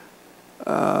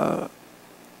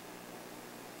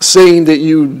saying that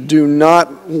you do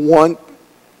not want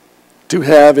to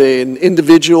have an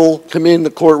individual come in the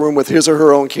courtroom with his or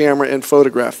her own camera and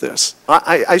photograph this?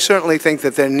 I certainly think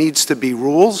that there needs to be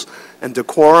rules and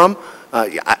decorum.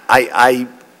 I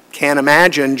can't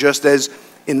imagine, just as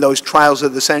in those trials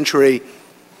of the century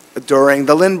during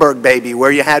the Lindbergh baby,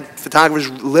 where you had photographers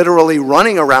literally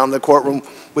running around the courtroom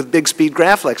with big speed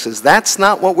graphlexes. That's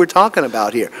not what we're talking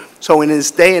about here. So in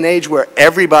this day and age where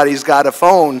everybody's got a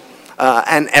phone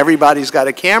and everybody's got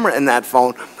a camera in that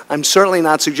phone, I'm certainly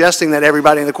not suggesting that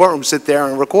everybody in the courtroom sit there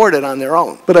and record it on their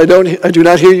own. But I do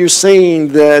not hear you saying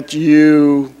that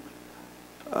you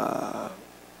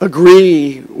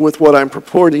agree with what I'm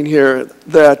purporting here,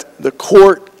 that the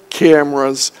court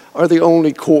cameras are the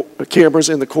only cameras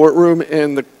in the courtroom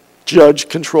and the judge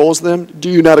controls them. Do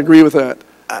you not agree with that?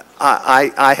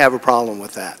 I have a problem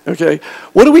with that. Okay.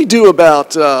 What do we do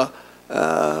about,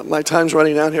 my time's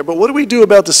running out here, but what do we do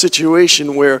about the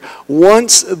situation where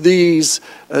once these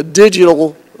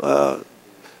digital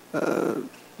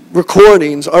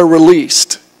recordings are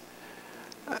released,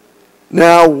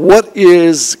 now what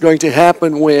is going to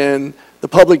happen when the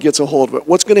public gets a hold of it?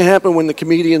 What's going to happen when the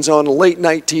comedians on late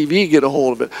night TV get a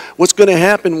hold of it? What's going to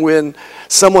happen when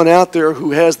someone out there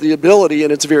who has the ability,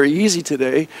 and it's very easy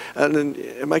today,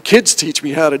 and my kids teach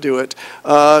me how to do it,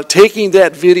 taking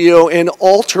that video and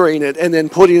altering it and then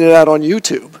putting it out on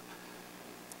YouTube?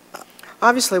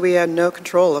 Obviously, we had no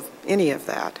control of any of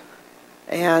that.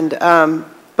 And,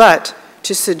 but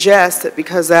to suggest that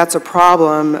because that's a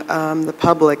problem, the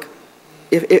public,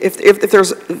 if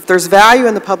there's value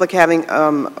in the public having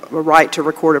a right to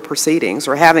recorded proceedings,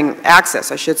 or having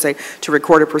access, I should say, to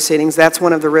recorded proceedings, that's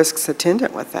one of the risks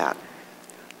attendant with that.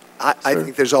 I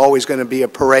think there's always going to be a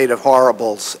parade of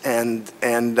horribles, and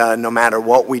no matter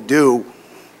what we do,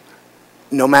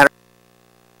 no matter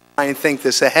how I think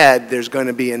this ahead, there's going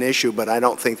to be an issue, but I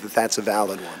don't think that that's a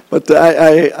valid one. But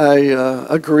I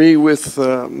agree with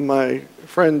my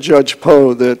friend Judge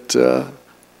Poe that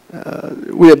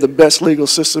we have the best legal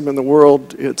system in the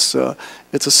world. It's a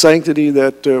sanctity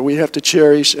that we have to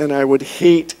cherish, and I would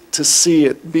hate to see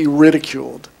it be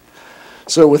ridiculed.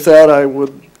 So with that, I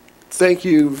would thank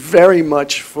you very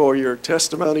much for your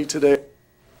testimony today.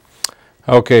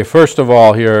 Okay, first of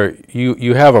all here,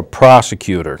 you have a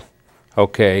prosecutor,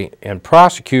 okay, and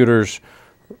prosecutors,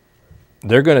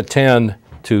 they're going to tend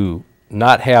to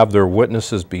not have their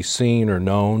witnesses be seen or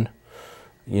known,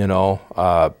 you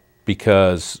know,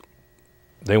 because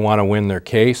they want to win their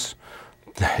case.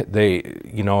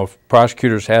 You know, if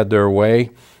prosecutors had their way,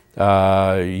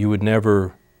 you would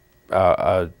never,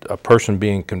 a person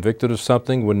being convicted of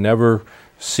something would never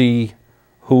see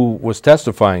who was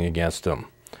testifying against them.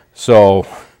 So,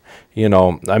 you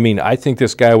know, I mean, I think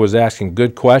this guy was asking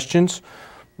good questions,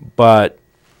 but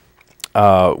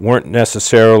weren't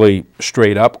necessarily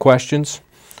straight up questions,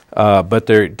 but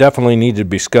they definitely need to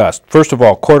be discussed. First of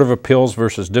all, Court of Appeals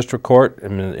versus District Court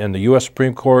and the U.S.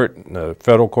 Supreme Court and the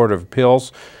Federal Court of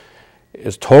Appeals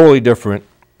is totally different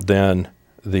than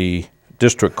the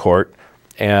District Court,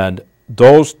 and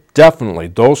those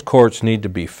courts need to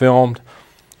be filmed.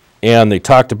 And they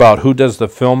talked about who does the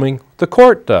filming. The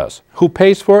court does. Who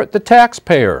pays for it? The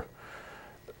taxpayer.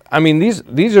 I mean,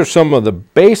 these are some of the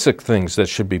basic things that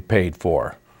should be paid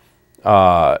for.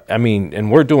 I mean,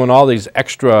 and we're doing all these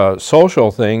extra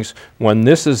social things when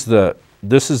these are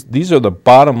the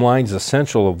bottom lines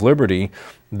essential of liberty,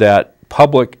 that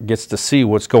public gets to see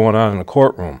what's going on in the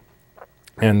courtroom.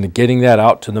 And getting that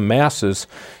out to the masses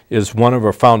is one of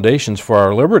our foundations for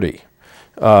our liberty.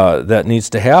 That needs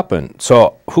to happen.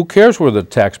 So who cares where the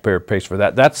taxpayer pays for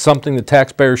that? That's something the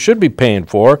taxpayer should be paying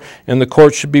for and the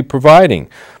court should be providing.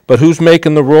 But who's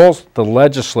making the rules? The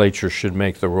legislature should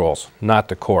make the rules, not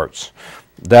the courts.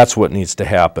 That's what needs to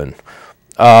happen.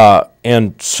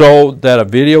 And so that a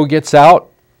video gets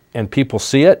out and people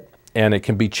see it and it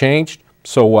can be changed,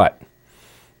 so what?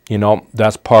 You know,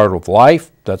 that's part of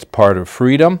life. That's part of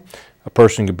freedom. A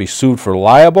person could be sued for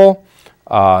libel.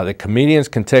 The comedians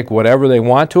can take whatever they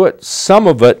want to it. Some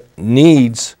of it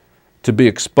needs to be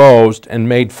exposed and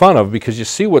made fun of, because you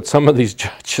see what some of these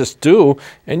judges do,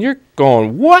 and you're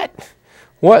going, what?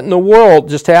 What in the world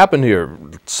just happened here?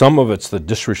 Some of it's the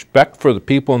disrespect for the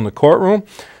people in the courtroom,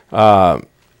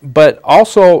 but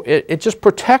also it just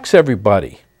protects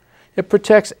everybody. It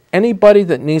protects anybody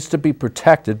that needs to be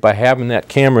protected by having that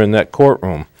camera in that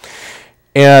courtroom.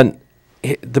 And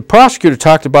the prosecutor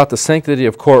talked about the sanctity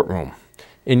of courtroom.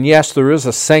 And yes, there is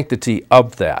a sanctity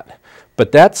of that.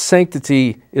 But that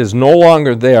sanctity is no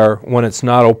longer there when it's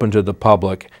not open to the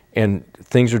public and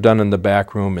things are done in the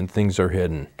back room and things are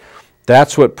hidden.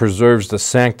 That's what preserves the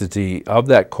sanctity of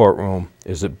that courtroom,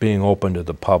 is it being open to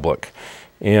the public.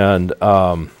 And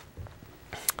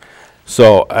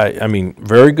so, I mean,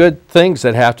 very good things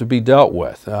that have to be dealt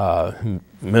with.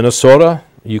 Minnesota,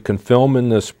 you can film in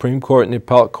the Supreme Court and the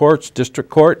appellate courts, district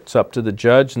court. It's up to the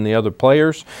judge and the other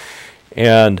players.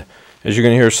 And as you're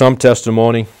going to hear some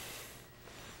testimony,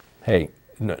 hey,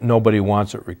 nobody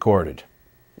wants it recorded.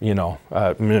 You know,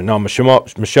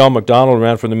 Michelle McDonald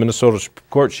ran for the Minnesota Supreme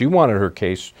Court. She wanted her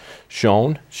case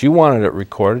shown. She wanted it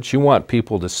recorded. She wanted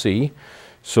people to see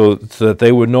so that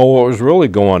they would know what was really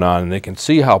going on, and they can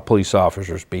see how police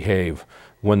officers behave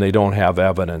when they don't have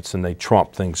evidence and they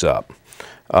trump things up.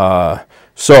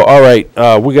 So, all right,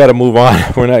 we got to move on.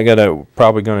 We're not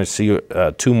probably going to see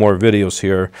two more videos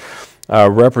here.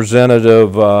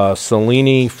 Representative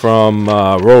Cellini from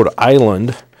Rhode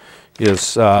Island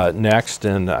is next,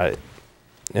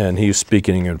 and he's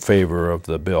speaking in favor of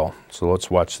the bill. So let's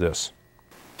watch this.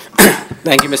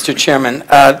 Thank you, Mr. Chairman.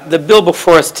 The bill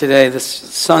before us today, the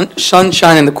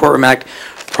Sunshine in the Courtroom Act,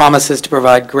 promises to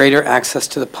provide greater access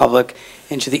to the public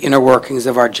into the inner workings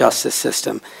of our justice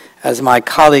system. As my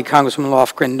colleague, Congresswoman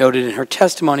Lofgren, noted in her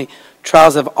testimony,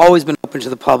 trials have always been open to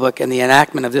the public, and the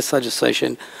enactment of this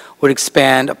legislation would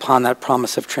expand upon that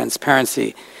promise of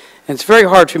transparency. And it's very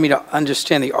hard for me to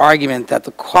understand the argument that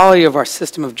the quality of our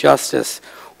system of justice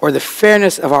or the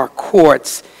fairness of our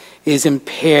courts is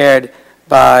impaired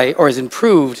by, or is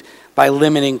improved by,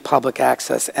 limiting public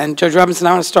access. And Judge Robinson,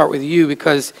 I want to start with you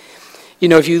because, you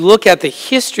know, if you look at the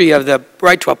history of the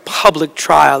right to a public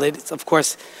trial, it's of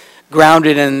course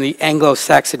grounded in the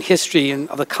Anglo-Saxon history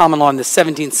of the common law in the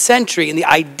 17th century, and the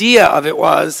idea of it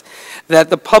was that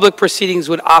the public proceedings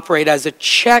would operate as a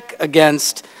check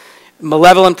against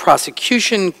malevolent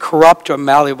prosecution, corrupt or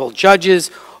malleable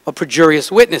judges, or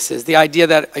perjurious witnesses. The idea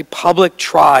that a public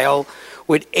trial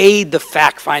would aid the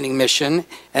fact-finding mission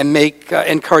and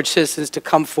encourage citizens to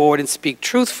come forward and speak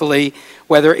truthfully,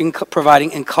 whether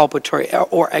providing inculpatory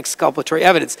or exculpatory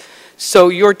evidence. So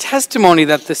your testimony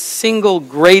that the single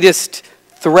greatest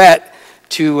threat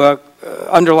to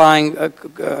underlying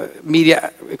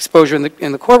media exposure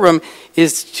in the courtroom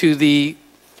is to the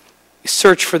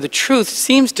search for the truth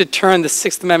seems to turn the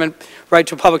Sixth Amendment right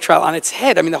to a public trial on its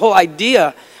head. I mean, the whole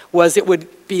idea was it would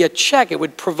be a check. It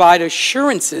would provide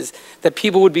assurances that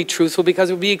people would be truthful because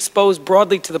it would be exposed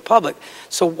broadly to the public.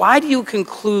 So why do you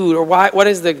conclude, or what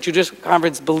does the Judicial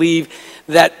Conference believe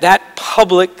that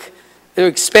the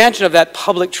expansion of that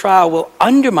public trial will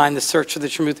undermine the search for the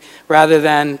truth rather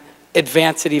than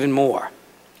advance it even more?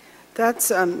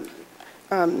 That's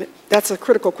a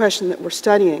critical question that we're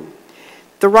studying.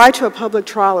 The right to a public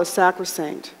trial is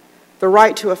sacrosanct. The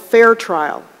right to a fair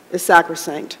trial is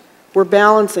sacrosanct. We're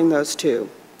balancing those two.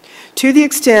 To the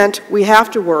extent we have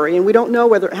to worry, and we don't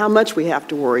know how much we have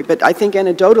to worry, but I think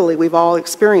anecdotally we've all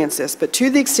experienced this, but to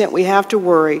the extent we have to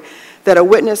worry that a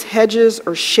witness hedges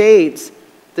or shades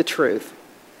the truth,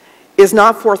 is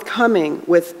not forthcoming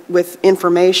with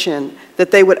information that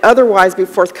they would otherwise be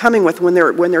forthcoming with when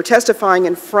they're testifying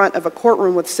in front of a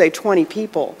courtroom with, say, 20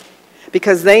 people,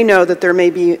 because they know that there may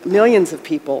be millions of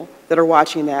people that are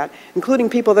watching that, including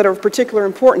people that are of particular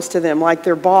importance to them, like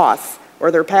their boss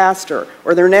or their pastor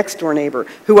or their next-door neighbor,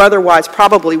 who otherwise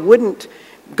probably wouldn't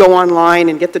go online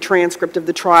and get the transcript of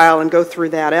the trial and go through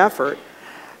that effort.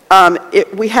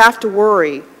 We have to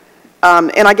worry.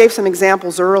 And I gave some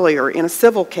examples earlier in a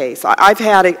civil case. I've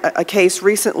had a case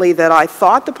recently that I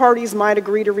thought the parties might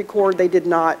agree to record. They did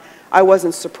not. I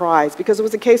wasn't surprised because it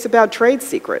was a case about trade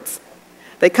secrets.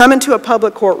 They come into a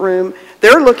public courtroom.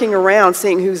 They're looking around,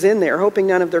 seeing who's in there, hoping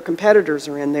none of their competitors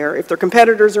are in there. If their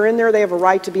competitors are in there, they have a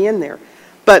right to be in there.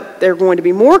 But they're going to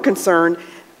be more concerned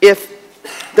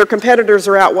if their competitors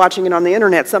are out watching it on the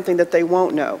internet, something that they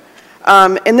won't know.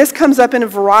 And this comes up in a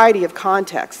variety of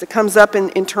contexts. It comes up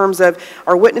in terms of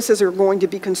our witnesses are going to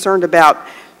be concerned about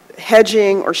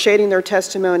hedging or shading their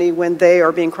testimony when they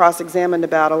are being cross-examined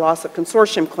about a loss of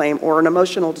consortium claim or an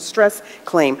emotional distress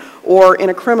claim, or in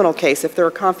a criminal case if they're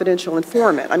a confidential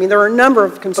informant. I mean, there are a number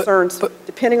of concerns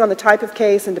depending on the type of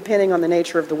case and depending on the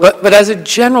nature of the witness. But as a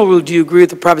general rule, do you agree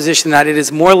with the proposition that it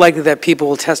is more likely that people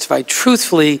will testify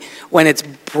truthfully when it's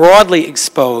broadly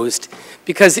exposed?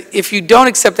 Because if you don't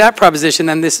accept that proposition,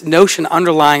 then this notion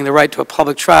underlying the right to a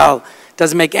public trial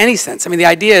doesn't make any sense. I mean, the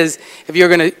idea is if you're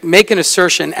going to make an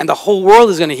assertion and the whole world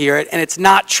is going to hear it and it's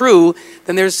not true,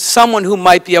 then there's someone who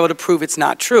might be able to prove it's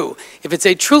not true. If it's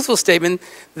a truthful statement,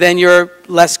 then you're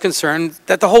less concerned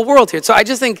that the whole world hears it. So I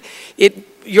just think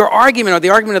your argument, or the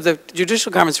argument of the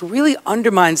Judicial Conference, really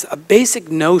undermines a basic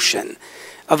notion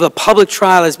of a public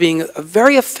trial as being a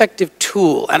very effective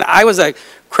tool. And I was a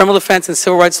criminal defense and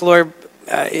civil rights lawyer,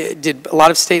 did a lot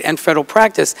of state and federal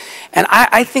practice, and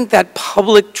I think that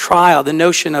public trial, the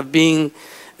notion of being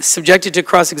subjected to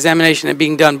cross-examination and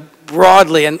being done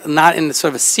broadly and not in sort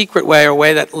of a secret way or a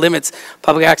way that limits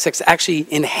public access, actually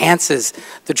enhances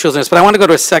the truthfulness. But I want to go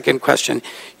to a second question.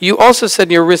 You also said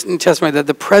in your written testimony that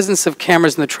the presence of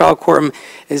cameras in the trial courtroom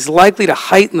is likely to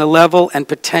heighten the level and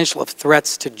potential of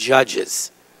threats to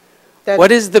judges.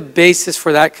 What is the basis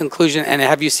for that conclusion, and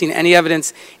have you seen any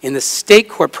evidence in the state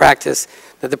court practice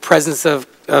that the presence of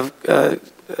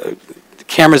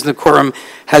cameras in the courtroom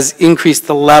has increased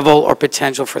the level or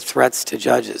potential for threats to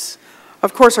judges?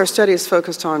 Of course, our study is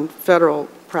focused on federal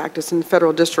practice in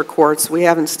federal district courts. We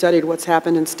haven't studied what's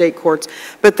happened in state courts,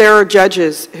 but there are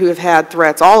judges who have had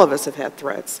threats. All of us have had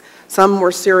threats. Some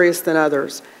more serious than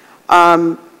others.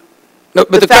 No,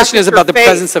 but the question is about the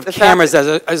presence of cameras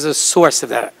as a source of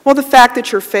that. Well, the fact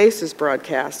that your face is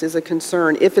broadcast is a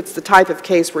concern if it's the type of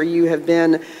case where you have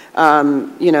been,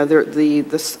 you know,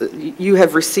 you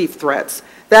have received threats.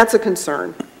 That's a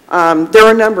concern. There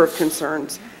are a number of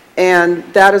concerns, and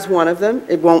that is one of them.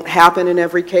 It won't happen in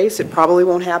every case. It probably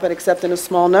won't happen except in a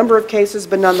small number of cases,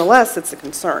 but nonetheless, it's a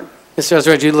concern. Mr.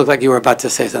 Oswald, you look like you were about to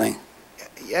say something.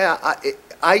 Yeah,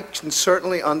 I can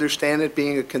certainly understand it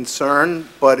being a concern,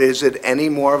 but is it any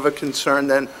more of a concern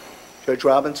than, Judge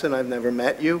Robinson, I've never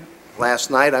met you.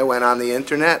 Last night I went on the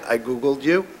internet, I Googled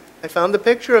you, I found a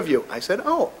picture of you. I said,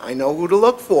 oh, I know who to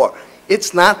look for.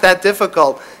 It's not that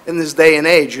difficult in this day and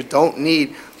age. You don't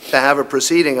need to have a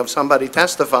proceeding of somebody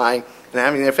testifying and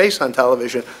having their face on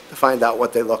television to find out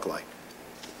what they look like.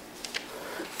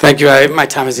 Thank you. My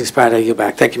time has expired. I yield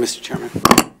back. Thank you, Mr. Chairman.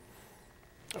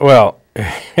 Well,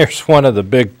 here's one of the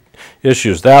big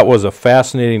issues. That was a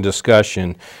fascinating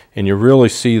discussion, and you really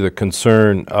see the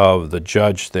concern of the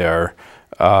judge there.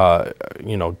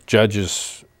 You know,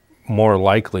 judges more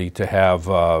likely to have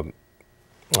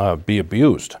be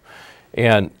abused.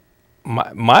 And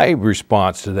my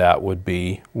response to that would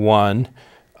be, one,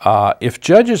 if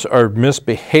judges are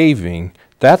misbehaving,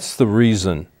 that's the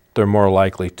reason they're more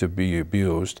likely to be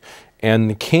abused.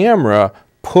 And the camera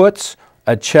puts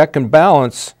a check and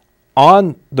balance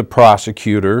on the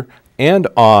prosecutor and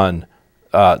on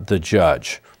the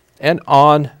judge and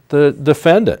on the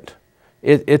defendant.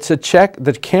 It's a check.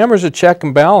 The camera's a check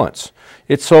and balance.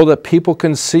 It's so that people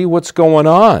can see what's going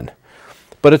on.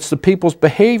 But it's the people's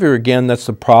behavior, again, that's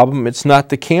the problem. It's not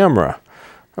the camera.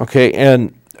 Okay,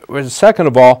 and second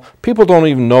of all, people don't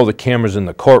even know the camera's in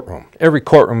the courtroom. Every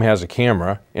courtroom has a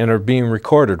camera and are being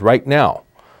recorded right now.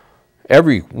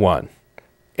 Everyone.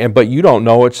 But you don't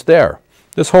know it's there.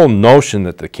 This whole notion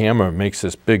that the camera makes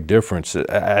this big difference,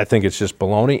 I think it's just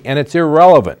baloney, and it's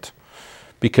irrelevant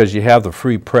because you have the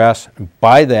free press.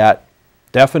 By that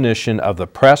definition of the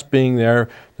press being there,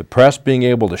 the press being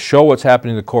able to show what's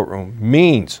happening in the courtroom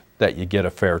means that you get a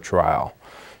fair trial.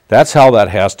 That's how that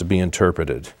has to be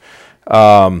interpreted.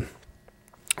 All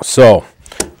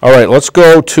right, let's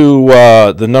go to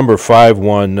the number 5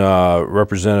 one,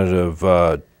 Representative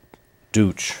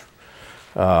Dooch.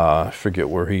 I forget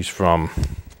where he's from.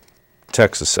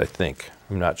 Texas, I think.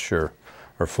 I'm not sure.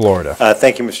 Or Florida.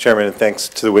 Thank you, Mr. Chairman, and thanks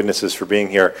to the witnesses for being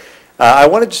here. I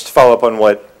wanted just to follow up on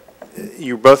what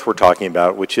you both were talking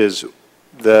about, which is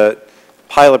the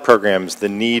pilot programs, the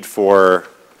need for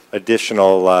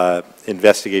additional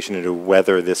investigation into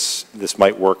whether this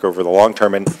might work over the long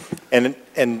term.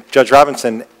 And Judge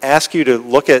Robinson, ask you to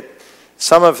look at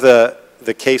some of the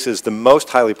cases, the most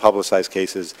highly publicized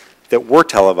cases that were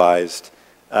televised.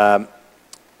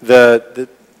 The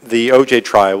O.J.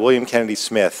 trial, William Kennedy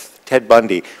Smith, Ted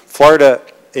Bundy, in Florida,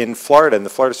 in the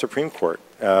Florida Supreme Court,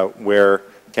 where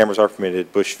cameras are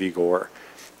permitted, Bush v. Gore.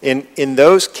 In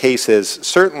those cases,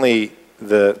 certainly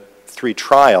the 3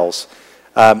 trials,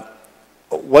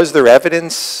 was there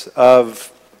evidence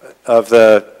of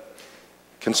the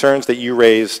concerns that you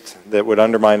raised that would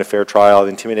undermine a fair trial,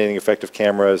 intimidating effect of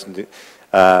cameras,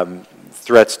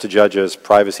 threats to judges,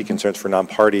 privacy concerns for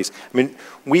non-parties? I mean,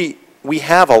 we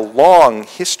have a long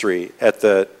history at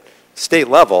the state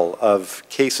level of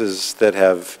cases that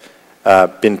have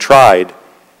been tried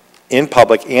in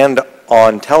public and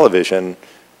on television.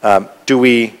 Do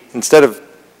we, instead of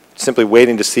simply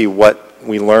waiting to see what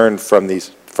we learned from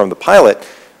the pilot,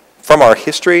 from our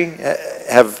history,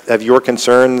 have your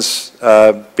concerns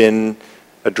been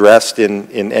addressed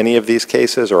in any of these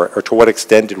cases, or to what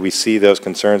extent did we see those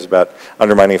concerns about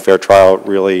undermining a fair trial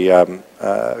really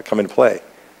come into play?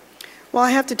 Well,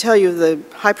 I have to tell you, the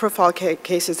high-profile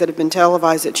cases that have been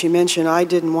televised that you mentioned, I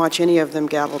didn't watch any of them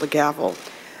gavel to gavel.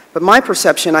 But my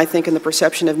perception, I think, and the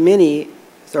perception of many,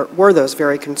 were those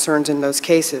very concerns in those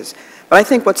cases. But I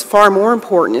think what's far more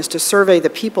important is to survey the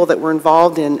people that were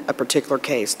involved in a particular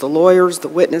case, the lawyers, the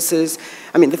witnesses,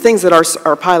 I mean, the things that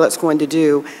our pilot's going to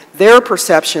do. Their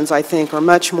perceptions, I think, are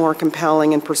much more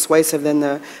compelling and persuasive than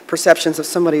the perceptions of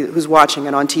somebody who's watching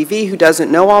it on TV, who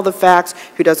doesn't know all the facts,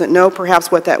 who doesn't know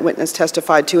perhaps what that witness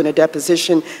testified to in a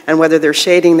deposition, and whether they're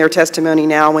shading their testimony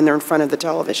now when they're in front of the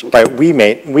television camera. Right,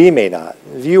 we may not,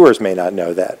 viewers may not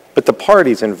know that, but the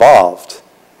parties involved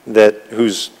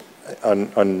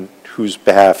on whose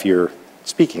behalf you're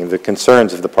speaking, the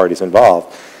concerns of the parties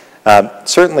involved.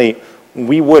 Certainly,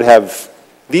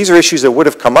 these are issues that would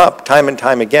have come up time and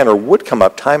time again, or would come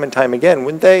up time and time again,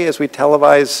 wouldn't they, as we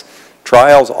televise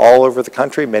trials all over the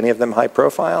country, many of them high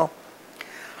profile?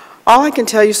 All I can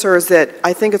tell you, sir, is that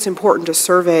I think it's important to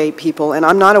survey people, and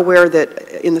I'm not aware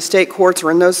that in the state courts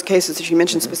or in those cases that you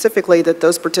mentioned specifically that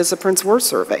those participants were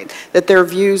surveyed, that their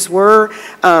views were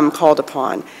called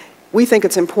upon. We think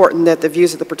it's important that the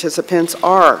views of the participants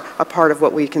are a part of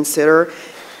what we consider.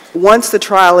 Once the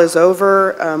trial is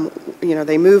over, you know,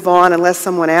 they move on unless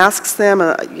someone asks them.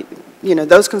 You know,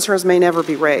 those concerns may never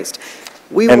be raised.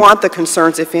 We want the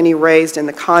concerns, if any, raised in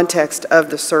the context of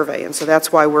the survey, and so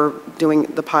that's why we're doing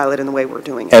the pilot in the way we're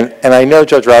doing it. And I know,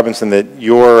 Judge Robinson, that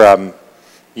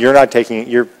you're not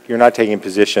taking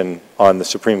position on the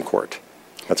Supreme Court.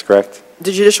 That's correct?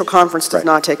 The Judicial Conference does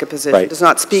not take a position, does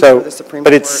not speak for the Supreme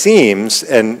But Court. it seems,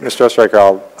 and Mr.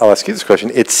 Oestreicher, I'll ask you this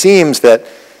question, it seems that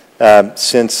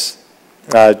since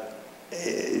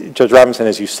Judge Robinson,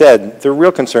 as you said, the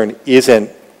real concern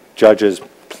isn't judges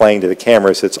playing to the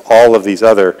cameras, it's all of these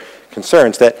other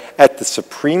concerns, that at the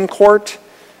Supreme Court,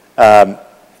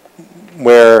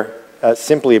 where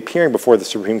simply appearing before the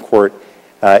Supreme Court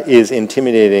is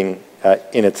intimidating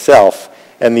in itself,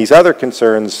 and these other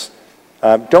concerns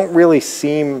don't really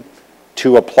seem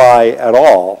to apply at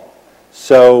all.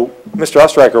 So, Mr.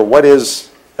 Oestreicher, what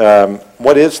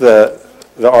is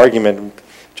the argument?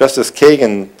 Justice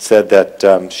Kagan said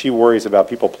that she worries about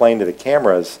people playing to the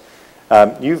cameras.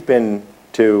 You've been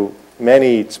to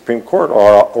many Supreme Court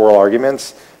oral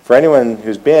arguments. For anyone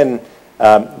who's been,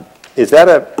 is that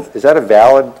a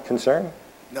valid concern?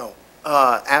 No,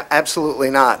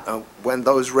 absolutely not. When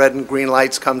those red and green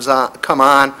lights come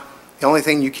on, The only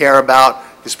thing you care about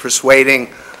is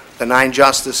persuading the 9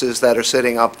 justices that are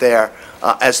sitting up there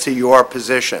as to your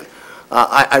position.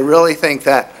 I really think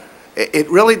that it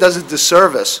really does a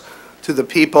disservice to the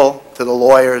people, to the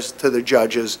lawyers, to the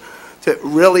judges, to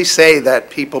really say that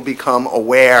people become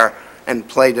aware and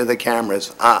play to the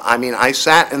cameras. I mean, I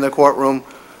sat in the courtroom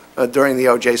during the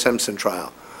O.J. Simpson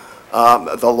trial.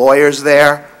 The lawyers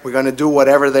there were going to do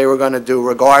whatever they were going to do,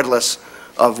 regardless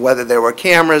of whether there were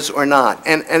cameras or not.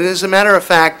 And as a matter of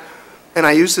fact, and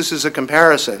I use this as a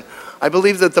comparison, I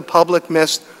believe that the public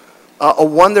missed a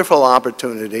wonderful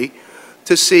opportunity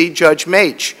to see Judge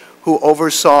Maitch, who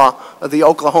oversaw the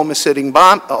Oklahoma City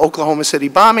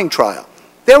bombing trial.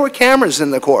 There were cameras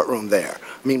in the courtroom there.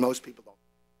 I mean, most people don't.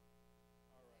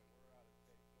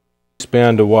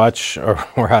 C-SPAN to watch, or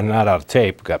we're not out of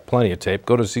tape, we've got plenty of tape.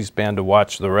 Go to C-SPAN to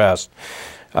watch the rest.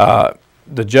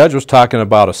 The judge was talking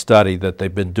about a study that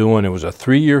they've been doing. It was a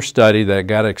 3-year study that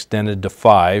got extended to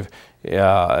 5,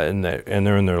 and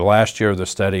they're in their last year of the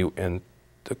study. And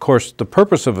of course, the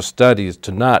purpose of a study is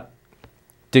to not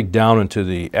dig down into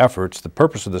the efforts. The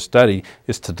purpose of the study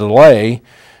is to delay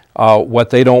what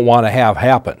they don't want to have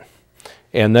happen.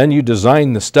 And then you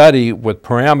design the study with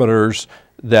parameters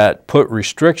that put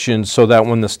restrictions so that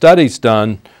when the study's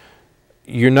done,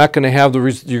 you're not going to have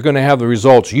you're going to have the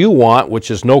results you want, which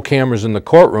is no cameras in the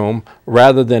courtroom,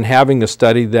 rather than having the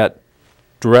study that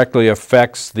directly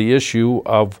affects the issue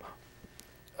of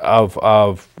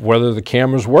whether the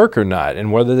cameras work or not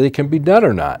and whether they can be done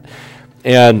or not.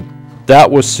 And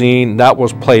that was seen, that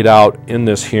was played out in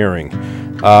this hearing.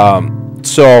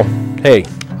 So, hey,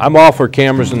 I'm all for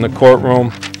cameras in the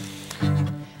courtroom.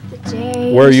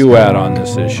 Where are you at on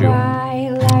this issue?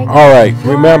 All right,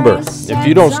 remember, if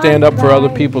you don't stand up for other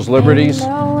people's liberties,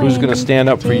 who's going to stand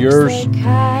up for yours?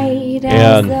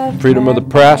 And freedom of the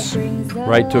press,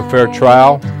 right to a fair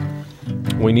trial,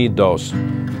 we need those.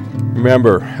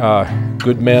 Remember,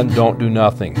 good men don't do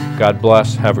nothing. God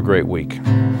bless. Have a great week.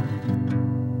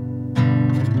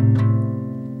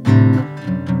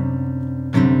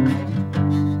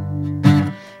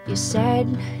 You said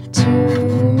to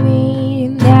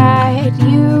me that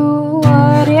you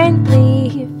wouldn't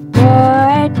leave,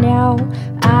 but now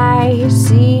I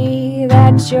see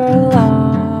that you're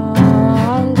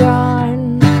long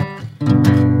gone.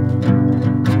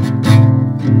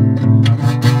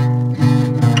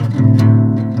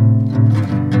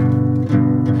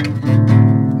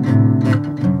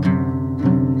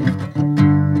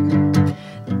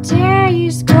 The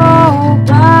days go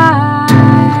by,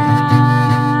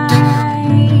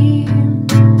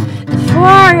 the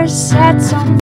forest sets on